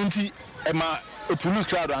anu nti e ma epulu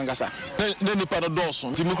crowd angasa ne nipa no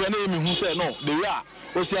doso ti mi kwa na emi hu se no the way a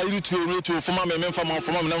o si ayiri tuo no tuo fuma me memfa ma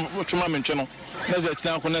na twuma me ntwe no na ze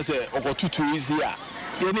tina ko na se okotutu izi a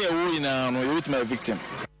ye ne e wo ina no ye with my victim.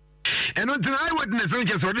 And on tonight, witness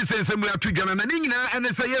just what this is similar to Ghana and Nina and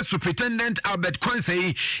say yes, Superintendent Albert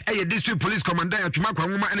Quincy, a district police commander at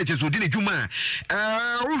Chumakwa NHS within Juma.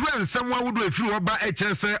 When someone would do a few about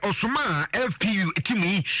HS or Suma, FPU,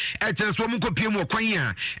 Timmy, HS Womuko Pimo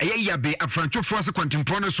Quanya, a yabe, a Franco Force Quantum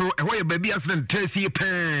Ponoso, a way baby as an Tessie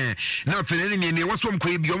Pen. Now, Feline, and was one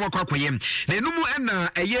quay beyond Quaquayam. The Numu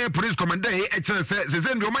Anna, a year police commander, HS,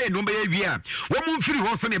 Zendo Maya Number Avia. Woman free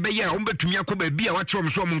horse and a bayer, Umber to Miako Baby, a watch from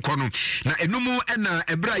Swamon Kono. Na enumu ena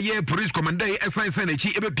ebra ye police commander esanse na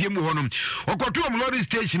chi ebepiem honum okoto omlori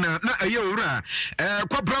station na ayewura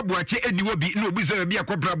kwabra boache eniwo bi na obiza bi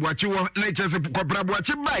akwabra boache wo na chese kwabra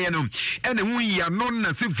boache baye no ene hu ya no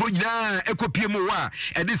na sefo nyina ekopiem wa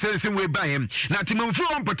ede sense we baye na timamfo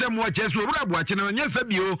ompotem wa chese obra boache na nyesa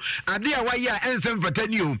bio ade a waye a ensem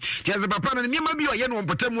fatani o chese papa na niam bi oye no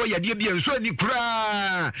ompotem wa yade bi enso ani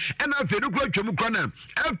kura ena fedu kura twem kura na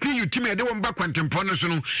FPU team ede wo mba kwantempo no so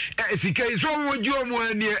no sika so wojo mo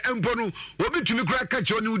ani empo no obitumi kura ka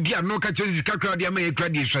cho ni udi ano ka cho sika kura dia ma ekura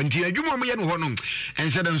di so nti adwuma mo ye no ho no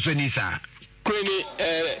ense da nso ni sa kwani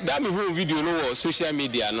da me hu video no wo social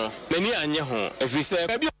media no nani anye ho efiri se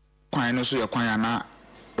kwan no so ye kwan ana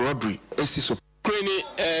robbery so Kweni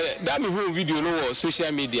that me who video no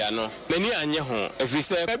social media no many anye ho every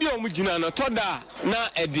say baby o mugina no toda na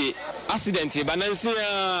ede accident ba nansi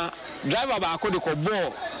driver ba akode ko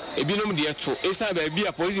bo ebinom de to esa baby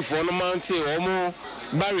a police for no mount o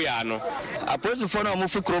barrier no a police for no mo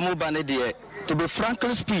fi kromo ba ne de to be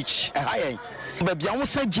frankly speech ayen baby a mo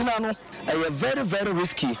sa gina no very very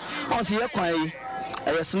risky on se kwan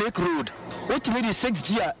a snake road what me the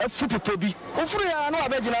 6G a few people be ofure ya no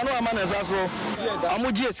abegina no ama na so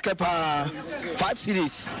amuji escape 5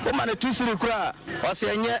 series o ma na 2 series kura o se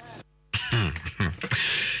enye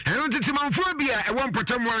Hello, Titimamphobia, a one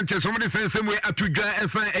patamwan, somebody says somewhere at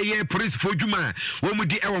Tuja, a police for Juma,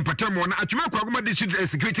 Womudi, a one patamwan, at Jumakwa District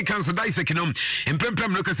Security Council, Disekinum, and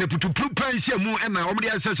Pempam Lucas, put to Panshamu, and now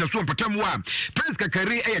Omdia such as one patamwa, Prince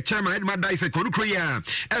Kakari, a chairman, Edma Dice, Korukoya,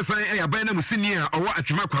 as I a Banam senior, or what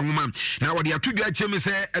Jumakwa woman. Now, what the Tuja Chemis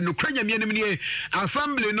and Ukrainian enemy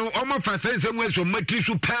assembly, no, Oma Fasa, somewhere so much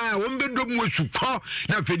to power, one bedroom was to call,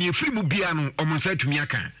 now when you free Mubiano, almost said to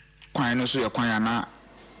Miaka. Quite so your quayana.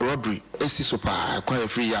 Robbery esi so pa kwa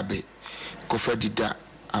free yabe ko fadida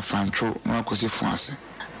afrancho no akosi France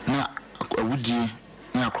na awudi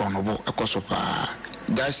na akronobo ekoso pa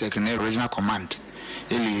that regional command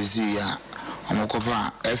elezi ya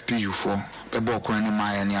omokofa FPU4 bebo ko ni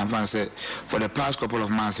my ni advance for the past couple of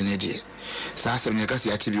months in India sa asem ne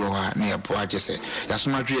kasi ati bi wo ha na yebo agese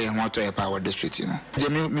yasoma dwe ho to e power district no de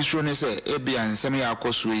mi sure ne say ebia nsem ya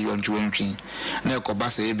akoso yi ontwentwi na ekoba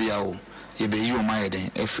say ebia o yebe yi o my den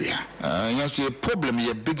Africa you see a problem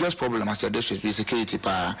your biggest problem as a district is security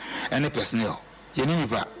pa any personnel ye ni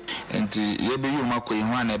nipa enti yebe yi o makoyi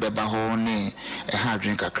ho na ebeba ho ne e ha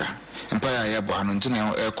adwen kakra empire ye bo anu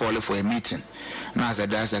ntina e call for a meeting na as a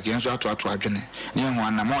dasa ke nso ato adwene ne ho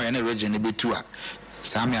na ma o ye na region betu a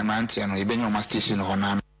sami anante no yebe nyoma station ho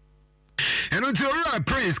na And until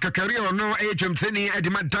Prince Kakari or no HM Seni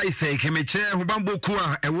Edima Dice, Kemeche, Hubambo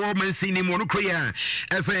Kua, a woman seen him on Korea,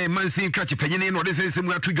 as a man seen catch a penny or this is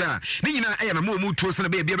similar to Ga. Nina, I am a more to a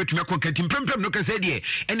baby to my content in Pempem, no Casadia,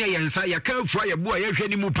 and I answer your cow fire boy,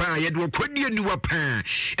 any mupa, yet will quit you new pan,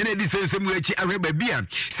 and it is similar to a beer.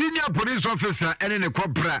 Senior police officer and in a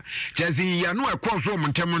copra, Jazzy Yanu, a cross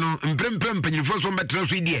woman, Tamono, and Pempem, and you first one better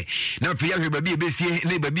idea. Now, for your baby, BC,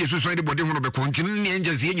 neighbor, be a society body one of the continent, and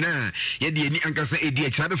Jazzy. Yedi ni ankasa edi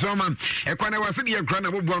achade so ma e kwana wase de yakra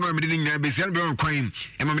na bobo no amede nya besian be kwan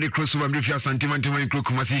e ma me cross over me fia santimantiman kro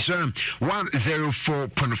kumasisha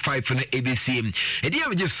 104.5 na ABC edi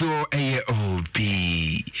am je so OB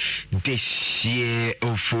deshie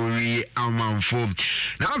ofori amanfo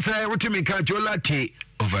now say what me ka jolate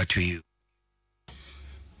over to you.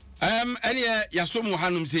 Any yasomu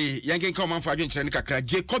hanum say yanken come man for adwenkyere ne kakra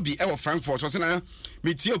Jacobi e wo Frankfurt so se na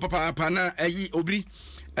metie papa na ayi obri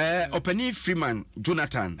Openi Freeman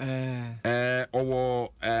Jonathan owo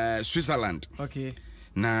Switzerland. Okay.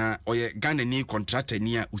 Na oye Ghana ni contractor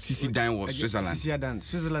ni a usisi dan was Switzerland.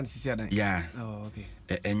 Switzerland sisi dan. Yeah. Oh, okay.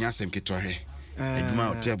 Enya sem ketore. Eduma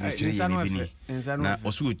hotel bu chiri ye bibini. Na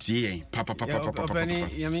osu otie papa. Openi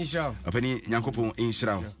Yamisha. Openi Nyankopon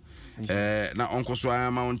inshira. Na onkoso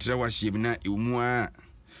ama ontre wa hye na emu a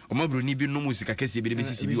omabro ni bi no musika kese bi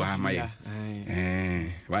sisi bi wa hama ye.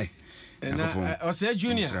 Why? Ose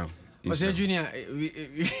Junior. Ose Junior.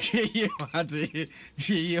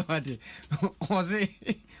 What? Ose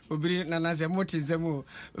obiri na na se motinzemu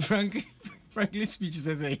frankly speech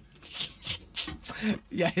says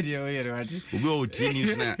ya idio yero ati. Obi o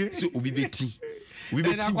tini na se obi beti. Obi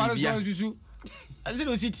beti bia.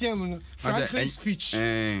 Azero sitiam no frankly speech.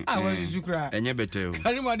 Was zukra. Enye betel.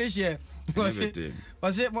 Kani mo de share. Was it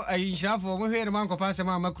I shafo mo hwe man ko pass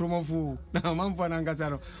ma makromofo na manfo na ngasa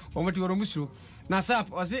no o moti woro musu na sap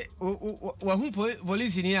was it wa hu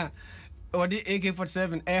police ni a o de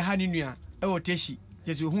AK47 ha ni nua e wo teshi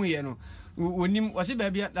jesu hu ye no onim was it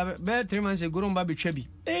be 3 months ago romba betwa bi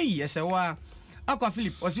ese wa akwa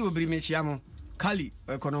Philip was it obiri mechia mo Kali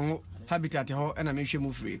kono habitat ho na mehwe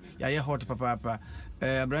mu free ya ye hot papa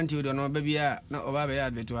abranti odo no ba bia na oba be ya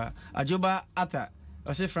beto ajoba ata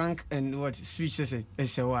I say Frank and what speech say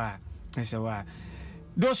esewa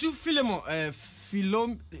dosu filemo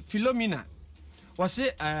Philomena was say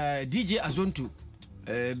DJ Azontu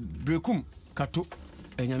Brekum Kato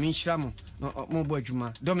enyami shramo no mo bo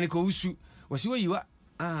adwuma Dominic Owusu was we yiwa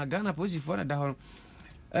Ghana police for na da ho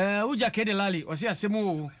uja kede lali was say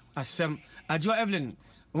asem ajo Evelyn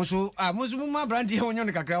so mozu ma brandi he wonyo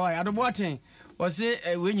ne kakra wa adobo aten was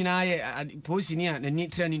say we nyina ye police ni a ni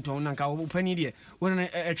training ton na ka opani de wona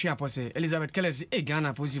etwe apose Elizabeth Kellis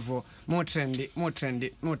Ghana police for more trendy.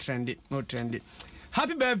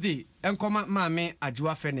 Happy birthday enkoma maame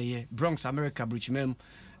ajoa fe ne ye Bronx America Brichmem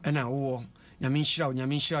ɛna wo nyame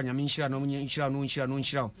nhyira no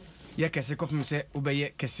nhyira ye kese kopem se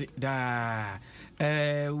obeye kese da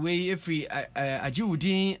we every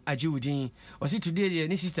ajiwudin osi today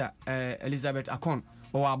ni sister Elizabeth Akon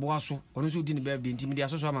o aboaso ono so di ni birthday ntimidi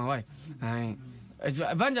asoso ama why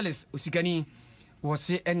evangelist osikani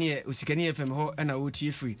wose ene osikani FM ho na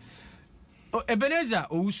oti free Ebenezer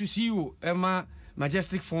owusu CEO ema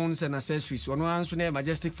Majestic Phones and Accessories ono anso na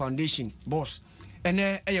Majestic Foundation boss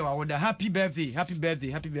ene eyewa woda happy birthday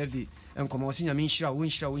enkomo osi nyame nhyira wo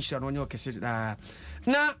nhyira no onye okese na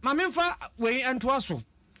mamemfa we entoaso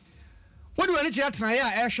wodi wani kira tran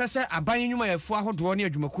ya ehwe se aban nyuma yafu ahodo ne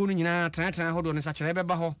adwumakuo no nyina tran ahodo ne sakire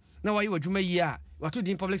beba ho na wayi wadwuma yi a wato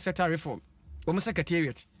din public sector reform wo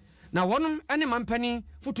secretariat na wonum ene mampani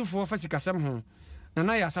futufo fasikasem ho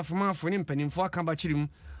na ya asafomafo ne mpanimfo aka ba kirim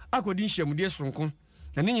akodi nhyiamudie soronko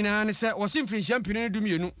na ne nyina ne se wo simfiri champion ne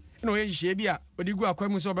dumienu na oye hye bia odi gu akwa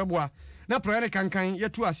mu se obeboa na proyere kankan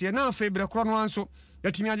yetu ase na afa ibre kro no anso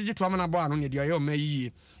yatimi agege to amana bo ano ne dia ye o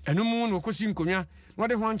mayi enum no kosi nkonwa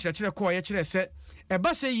wode ho ankyerɛkyerɛ kɔ ye kyerɛ se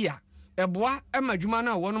eba se yi a eboa emadwuma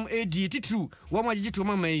na wonum edi titru wo ma agege to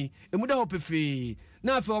mama yi emuda ho pefe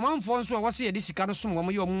na afa omanfo nso a wose ye de sika no som wo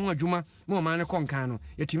ma ye omu adwuma ma o ma ne konkan no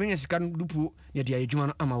yatimi nya sika no dupu ne dia adwuma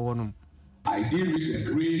no ama wonum. I deem it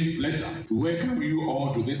a great pleasure to welcome you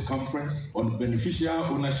all to this conference on beneficial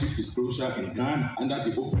ownership disclosure in Ghana under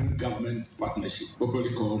the Open Government Partnership,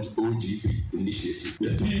 popularly called OGP initiative. The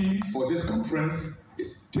theme for this conference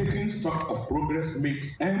is taking stock of progress made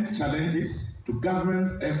and challenges to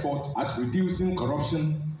government's effort at reducing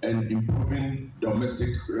corruption and improving domestic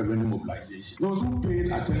revenue mobilization. Those who paid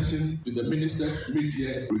attention to the minister's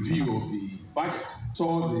mid-year review of the budget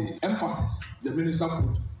saw the emphasis the minister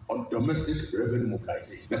put on domestic revenue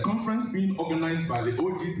mobilization. The conference being organized by the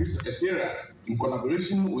OGP Secretariat in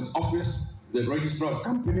collaboration with Office, the Registrar of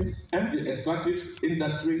Companies, and the Extractive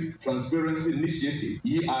Industry Transparency Initiative,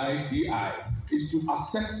 EITI, is to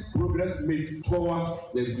assess progress made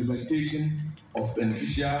towards the implementation of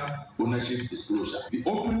beneficial ownership disclosure. The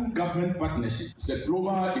Open Government Partnership is a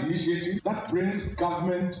global initiative that brings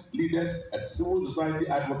government leaders and civil society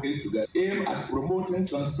advocates together, aimed at promoting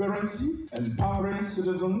transparency, empowering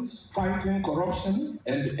citizens, fighting corruption,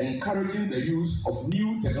 and encouraging the use of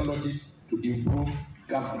new technologies to improve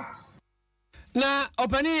governance. Na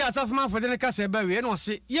opani asafuma fodene kase bawe no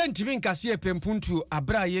se yentimi nkase pempuntu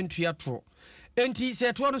abra yentua to enti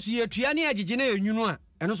se to no so yetua ne agege na enwunu a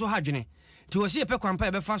eno so hadwene ti wo se ye pekwampa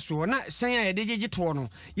ye befa so na sen a ye de gege to no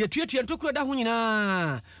yetuatua ntokuro da ho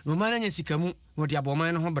nyina no ma na nya sikamu no de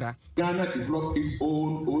aboman no ho bra. Ghana developed its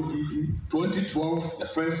own OGP 2012, the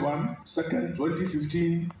first one, second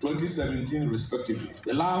 2015, 2017 respectively.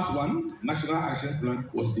 The last one, National Action Plan,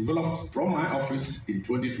 was developed from my office in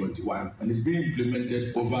 2021 and is being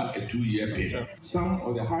implemented over a 2-year period. Some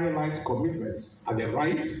of the highlight commitments are the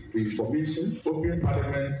right to information, open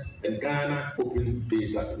parliament, and Ghana Open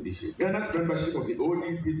Data Initiative. Ghana's membership of the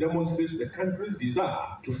OGP demonstrates the country's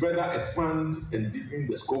desire to further expand and deepen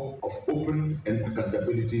the scope of open and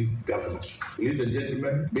accountability government. Ladies and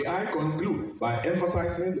gentlemen, may I conclude by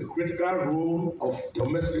emphasizing the critical role of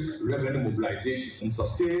domestic revenue mobilization and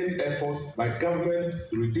sustained efforts by government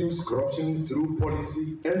to reduce corruption through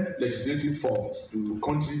policy and legislative forms to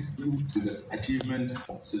contribute to the achievement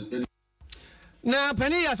of sustainable. Na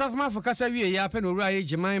pani asafuma fokasa wie ya pe no rai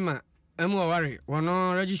Jemima Amware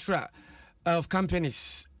wono registrar of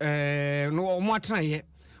companies no omo atena ye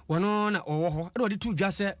wono na owo ho e do tu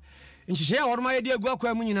dwase nhihye ya wono ma ye de agu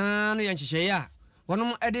akwa mu nyina no ye nhihye ya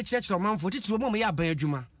wono e de kyerɛkyerɛ manfo titiro mo ya ban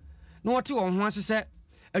adwuma na wote won ho asese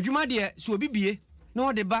adwuma de so obibie na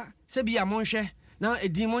wode ba se bia monhwɛ na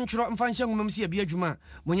edin mo ntworo mfa nhyɛ ngumam si bia adwuma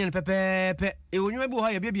monye ne pepepe e onwuma bi ho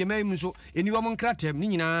ya bia mai mu so eni wo mo nkratam ni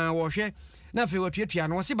nyina wo hwɛ na fe watuatua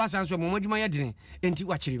no wo se basa nso mo adwuma ye dene enti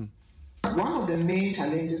wakyerem. One of the main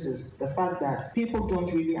challenges is the fact that people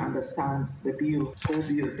don't really understand the whole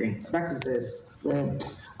bill thing. That is this.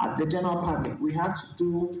 The general public, we have to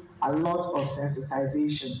do a lot of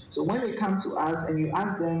sensitization. So when they come to us and you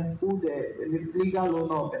ask them who the legal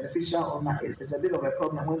owner or beneficial owner is, it's a bit of a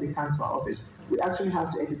problem when they come to our office. We actually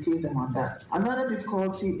have to educate them on that. Another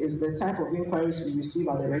difficulty is the type of inquiries we receive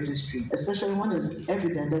at the registry, especially when it's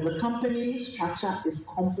evident that the company structure is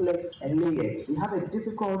complex and layered. We have a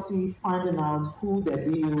difficulty finding out who the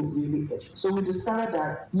BO really is. So we discovered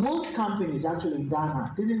that most companies actually in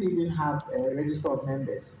Ghana didn't even have a register of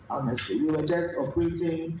members, honestly. We were just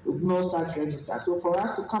operating with no such register. So for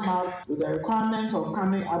us to come out with the requirement of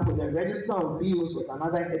coming up with a register of BOs was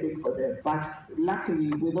another headache for them. But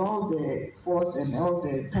luckily, with all the force and all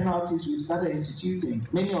the penalties we've started instituting,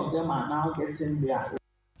 many of them are now getting their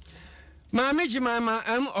Maame Jimama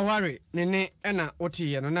Oware nene ena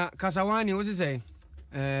otiye no na kasawani wo sise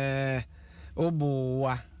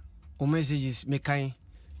obowa o messages mekan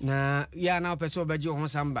na ya na person obaji ho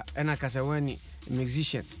samba ena kasawani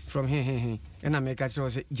musician from he ena make catch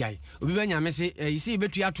say jai obi banya me say you see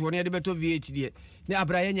betu ato ne de beto VAT de ne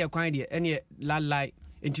abraye nya kwan de ene lalai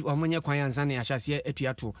enti omonye kwan ansa ne ahyase etu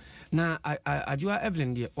ato na adwoa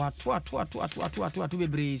Evelyn de wato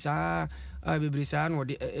bebre sa bebrisa no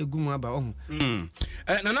de egumu aba ohu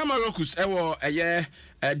nana Marokus ewo eye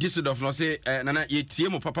Düsseldorf no say nana yetie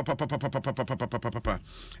mo papa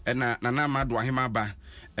na nana mado ahema aba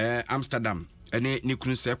Amsterdam ene ne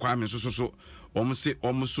kunu se kwa me so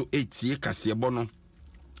omuso etie kasiebo no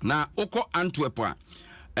na okọ Antwerp a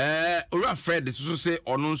ora Fred so say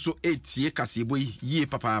ono nso etie kasiebo yi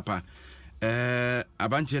papa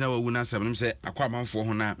abante na wawu na sabnim se akwa manfo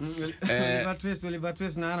ho na Oliver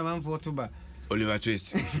Twist na na manfo to ba Oliver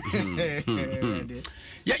Twist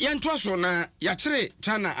ya nto so na ya kire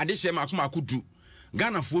China adehye makoma akudu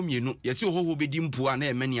Ghana fo mienu yesi hoho bedi mpo na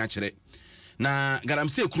emani a kire na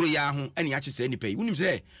galamse kuro ya ho ene ya kise nipa yi unim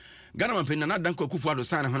se Ghana mampeni na danko akufu ado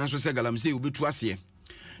sana ho so se galamse obetu ase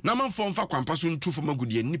na manfo mfa kwampa so ntu fo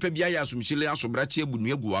magudie nipa bia ya asomhyele asobrache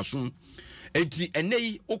abunu agu asom enti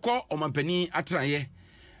enei ukọ omampani atraye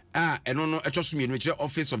eno no etwosomienu kire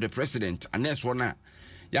office of the president anes wona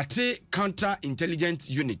yate counter intelligence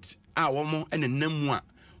unit womo enenam a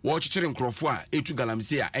wo kikire nkrofo a etu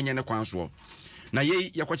galamse a enye ne kwanso na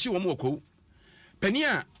ye yakwachi wo mo okwu pani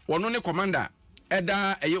a wono ne commander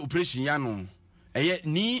eda eye operation ya no eye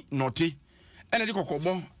ni note ene de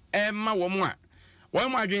kokobọ ma wo mo a wo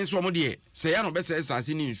mo adwen so mo de se ya no be se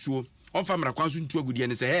asase ni nsuo onfa mra kwanso ntu agudie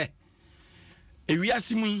ne se he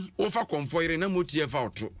ewiasimu ofa konfoire na motie fa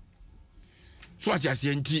oto so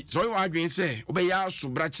atiase nti so yo adwen se obeya so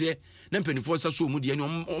brache na mpanifo sa so mu de ani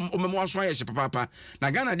omemo aso aye papa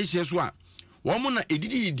na Ghana de hye so a wo mo na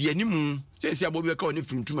edidi de animu sesi abobi be ka oni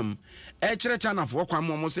frintumam kire China fo kwan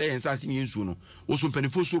mo se yensa ase ni nsuo no wo so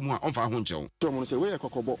mpanifo so mu a onfa ho nchew so mo say we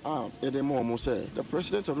kokobo ede mo say the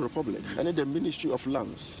president of the republic and the ministry of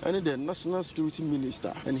lands and the national security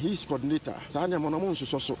minister and his coordinator sanya mo na mo so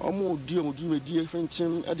omo di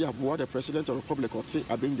fenchin e de aboa the president of the republic or say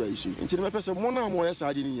abenja issue nti me pese mo na mo yesa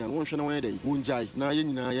ade ni yan wo hwe na wo dey wonjai na ye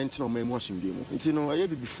nyina ye ntino ma mu asumdie mu nti no aye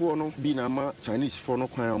before no bi na ma Chinese for no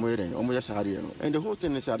kwan omo ye dey omo yesa ade no and the whole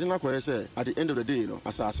thing is ade na kwa say at the end of the day no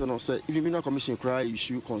asase no say Illumina commission cry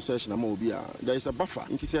issue concession ama obi a there is a buffer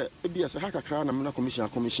nti say ebi asa haka kra na Illumina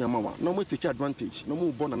commission ama wa no mo take advantage no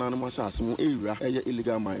mo bo na no asase mo ewura eye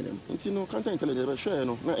illegal mining nti no counter intelligence be hwe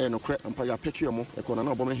no na no kra ampa ya pekwe mo e ko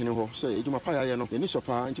na obo mehene ho say ejuma pa ya ye no ni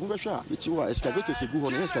sopa nti mo be hwe a echi wa excavators egu ho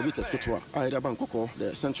no excavators ketwa a ida bankoko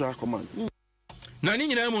the central command na ni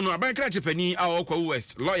nyina mu no abankra chepani a okwa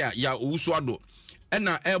West lawyer ya owusu ado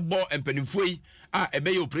ena ebo empanimfoi a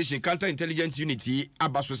ebe operation counter intelligence unity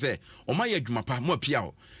abaso se o ma ye adwuma pa mo apia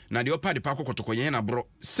o na de opa de pa kokotoko ye na bro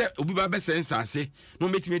se obi ba be sense ase no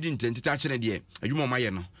metimi di ntenti ta kire de adwuma o ma ye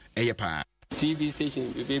no eye pa TV station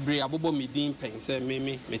bebre abobo midin pen se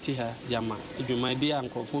meti ha jama adwuma de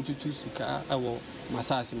ankofo tutu sika awo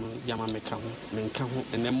masasi mo jama menka ho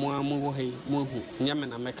ene mo amu wo he mo hu nyame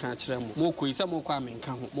na meka kire mo mo ko isa mo ko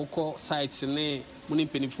amenka ho mo ko sites ne muni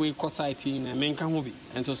penifo ko site na menka ho bi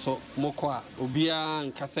enso so mo ko a obia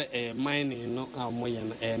nka se mine no mo ye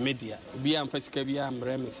na media obia mfa sika bia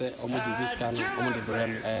mre me se omo de sika no omo de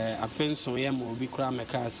brem afenso ye mo obi kura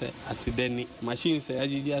meka se asidani machine se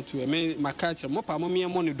agidi atu me maka kire mo pa mo me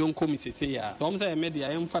mo ne don komi sese ya so mo se media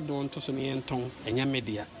ye mfa don to so ne yenton enya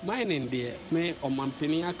media mine de me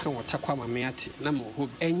mampeni aka wotakwa mameate na mo ho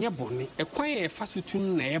enye bone ekwan e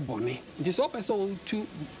fasutun na e bone this person to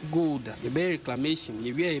gold the be reclamation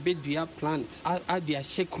ye we be dua plants adia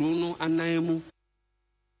shekru no ananmu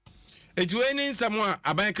etuweni nsamo a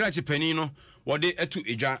abankra chepani no wode etu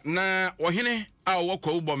edwa na ohene a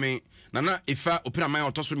wokwa ubome na ifa opiraman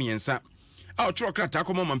otoso miensa a otro krata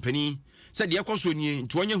akomo mampani se de ekoso nie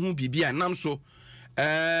nto onye hu bibia nam so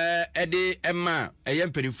ede ema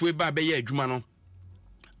eyempanifo ba be ye adwuma no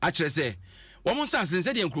akire se wo mo sanse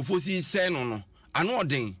se de nkrofo si se no ano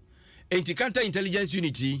oden enti counter intelligence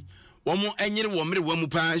unity wo mo enyere wo mere wo mu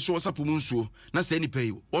pa so sapo mu nsuo na se nipa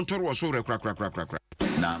yi won toro wo so rekra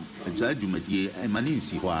na ja dwumadie emani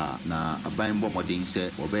nsi hɔ a na aban bɔ modern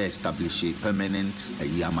sɛ wɔbɛ establish permanent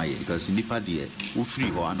yamaye because nipa de wo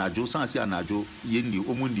free hɔ anajo sanse anajo yendi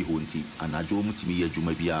omundi ho nti anajo omutimi yɛ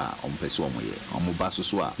dwuma bi a ɔmpɛsɛ ɔmoyɛ ɔmoba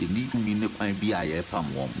so a yɛni tumi ne kwan bi a yɛpam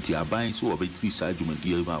wɔn nti aban so wɔbɛti saa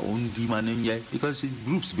dwumadie ma ondi ma no nyɛ because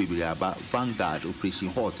groups bebree aba Vanguard Operation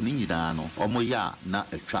Hot ne nyinaa no ɔmoyɛ a na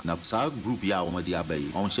atwa na saa group ya ɔmode aba yi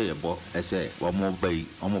ɔnhyɛ yɛbɔ ɛsɛ ɔmoba yi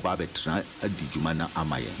ɔmoba bɛtena adi dwuma na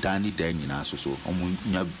amayɛ dan ne dan nyinaa so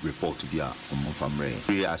ɔmonya report bi a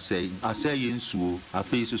ɔmofamrɛ asɛ yɛ nsuo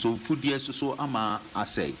afei so fudie so ama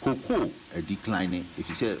asɛ koko a decline if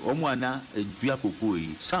you say ɔmo ana dua koko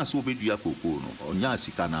yi sans wo be dua koko no ɔnya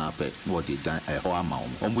sika na apɛ na ɔde dan ɛhɔ ama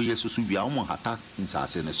ɔmo yɛ so bia ɔmo hata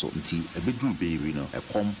nsase ne so nti ebeduru beeri no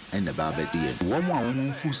ɛkɔm ɛna ba bɛde yɛ wɔn a wɔn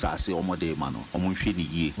mfu sase ɔmo de ma no ɔmo hwɛ ne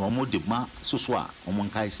yie ɔmo de ma so a ɔmo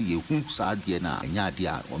nkae se yɛ hu saa deɛ na nya ade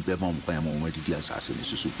a ɔmo bɛ ma ɔmo kwan ma ɔmo adidi asase ne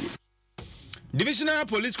so bia. Divisional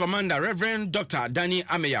Police Commander Reverend Dr. Danny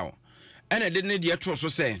Ameyaw ɛna de ne deɛ to so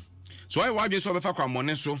sɛ so ɔyɛ wadwe so ɔbɛfa kwa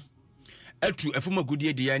mmɔne so atu afuma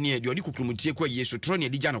gudie de ya ne de ɔde kokrumutie kwa yesu tro ne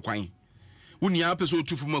de gya no kwan unia pɛ so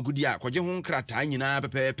otu fuma gudie a kɔgye ho nkrata nyinaa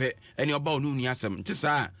pɛpɛpɛ ɛne ɔba ɔno unia asɛm nti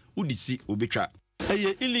saa udisi obetwa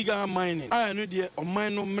illegal mining. I know the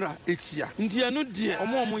mine mra etia. Ntia no die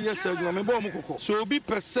omo yes adwuma me bo omo kokko. So obi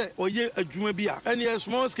pese oye adwuma bia. Any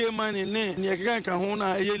small scale mining ne kan ho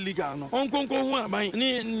na illegal no. Onkonko ho aban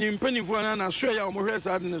ne mpanifo na hwe ya omo hwe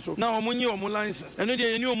sad ne so. Na omo nyi omo license. Eno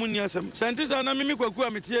de eni omo ni asem. Sentisa na mimi kwaku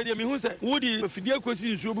ametie de me hu se wodi afidie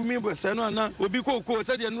kosi nsuo bu mi bo se no na obi kokko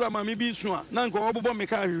se de nura ma me bi su a. Na nko obobo me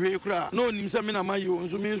ka hwehwe kura. Na onim se me na mayo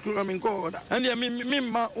nso me kura me nko oda. Ene me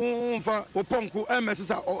ma umfa oponku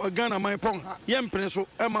mesisa Ghana my ponha yempre so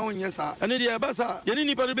ema onye sa ene de eba sa ye ni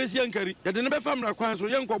nipa no besi ankari ye de ne be famra kwan so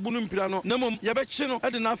ye nkobu no mpira no na mom ye be kye no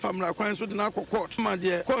e de na famra kwan so de na akọ court ma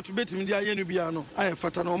de court betimi de aye no bia no aye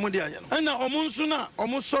fata na omo de aye no ena omo nso na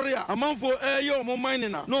omo sori a amanfo eye omo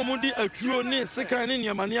mine na omo de atuo ne sika ne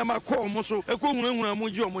niama kọ omo so ekohunahuna mo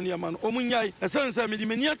ji omo niama no omo nyai esense me de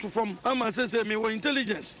mani atofom ama sese me wo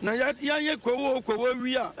intelligence na ya ye kwowo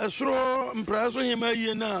wi a esoro mpra so hima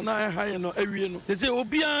yie na haye no awie no say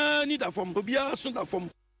obia need a form obia so da form.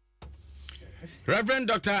 Reverend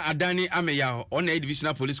Dr. Adani Ameyaw on a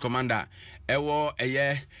divisional police commander ewo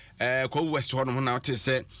eye ko west hono na wote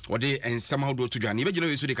se wode ensam hodo to dwane be gina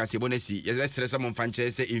we so de KASIEBO na si ye sere sam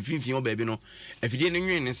mfanche se emfinfin o baabi no afidie ne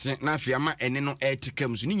nwen ne se na afia ma ene no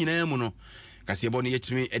etikam so ni nyina mu no KASIEBO no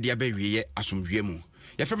yetimi e de abawiye asomdwe mu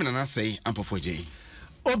ye fem na sei ampofo je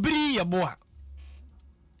obiri ye boa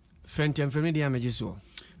frente mfemi de amejiso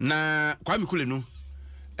na kwa mikule no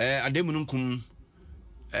ademu nkum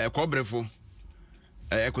kobrefo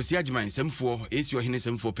ekosi adjuman semfo esi ohene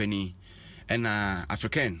semfo pani na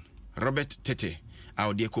African Robert Tete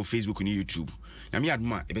audio ko Facebook ni YouTube na mi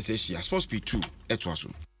aduma ebese hia sports p2 etwaso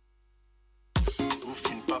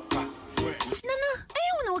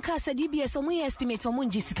Kasa DBS omo estimate omo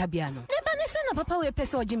njisika bia no. Neba ne se na papa we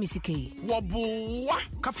pese oje misika yi. Woboa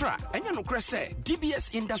kafra enya no kre se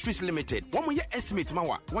DBS Industries Limited womo ye estimate ma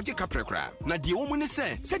wa woje kaprekra. Na die womo ne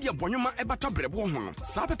se de bonwoma ebata brebo ho no.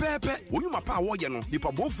 Sa pepepe wonwuma pa wo ye no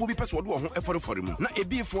nipa bonfo bi pese wo do ho eforefore mu. Na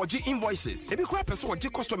ebi forge invoices. Ebi kra pese woje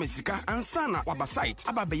customer sika ansa na waba site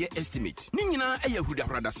aba be ye estimate. Ni nyina eya huda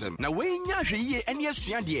hradasem. Na we nya hweye ene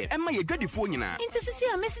asua de ema ye dwadifo nyina. Intesisi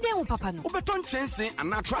a meside wo papa no. Ubeton chense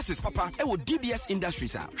ana Traces papa ewo DBS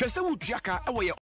Industries a hwese wo tuaka ewo ye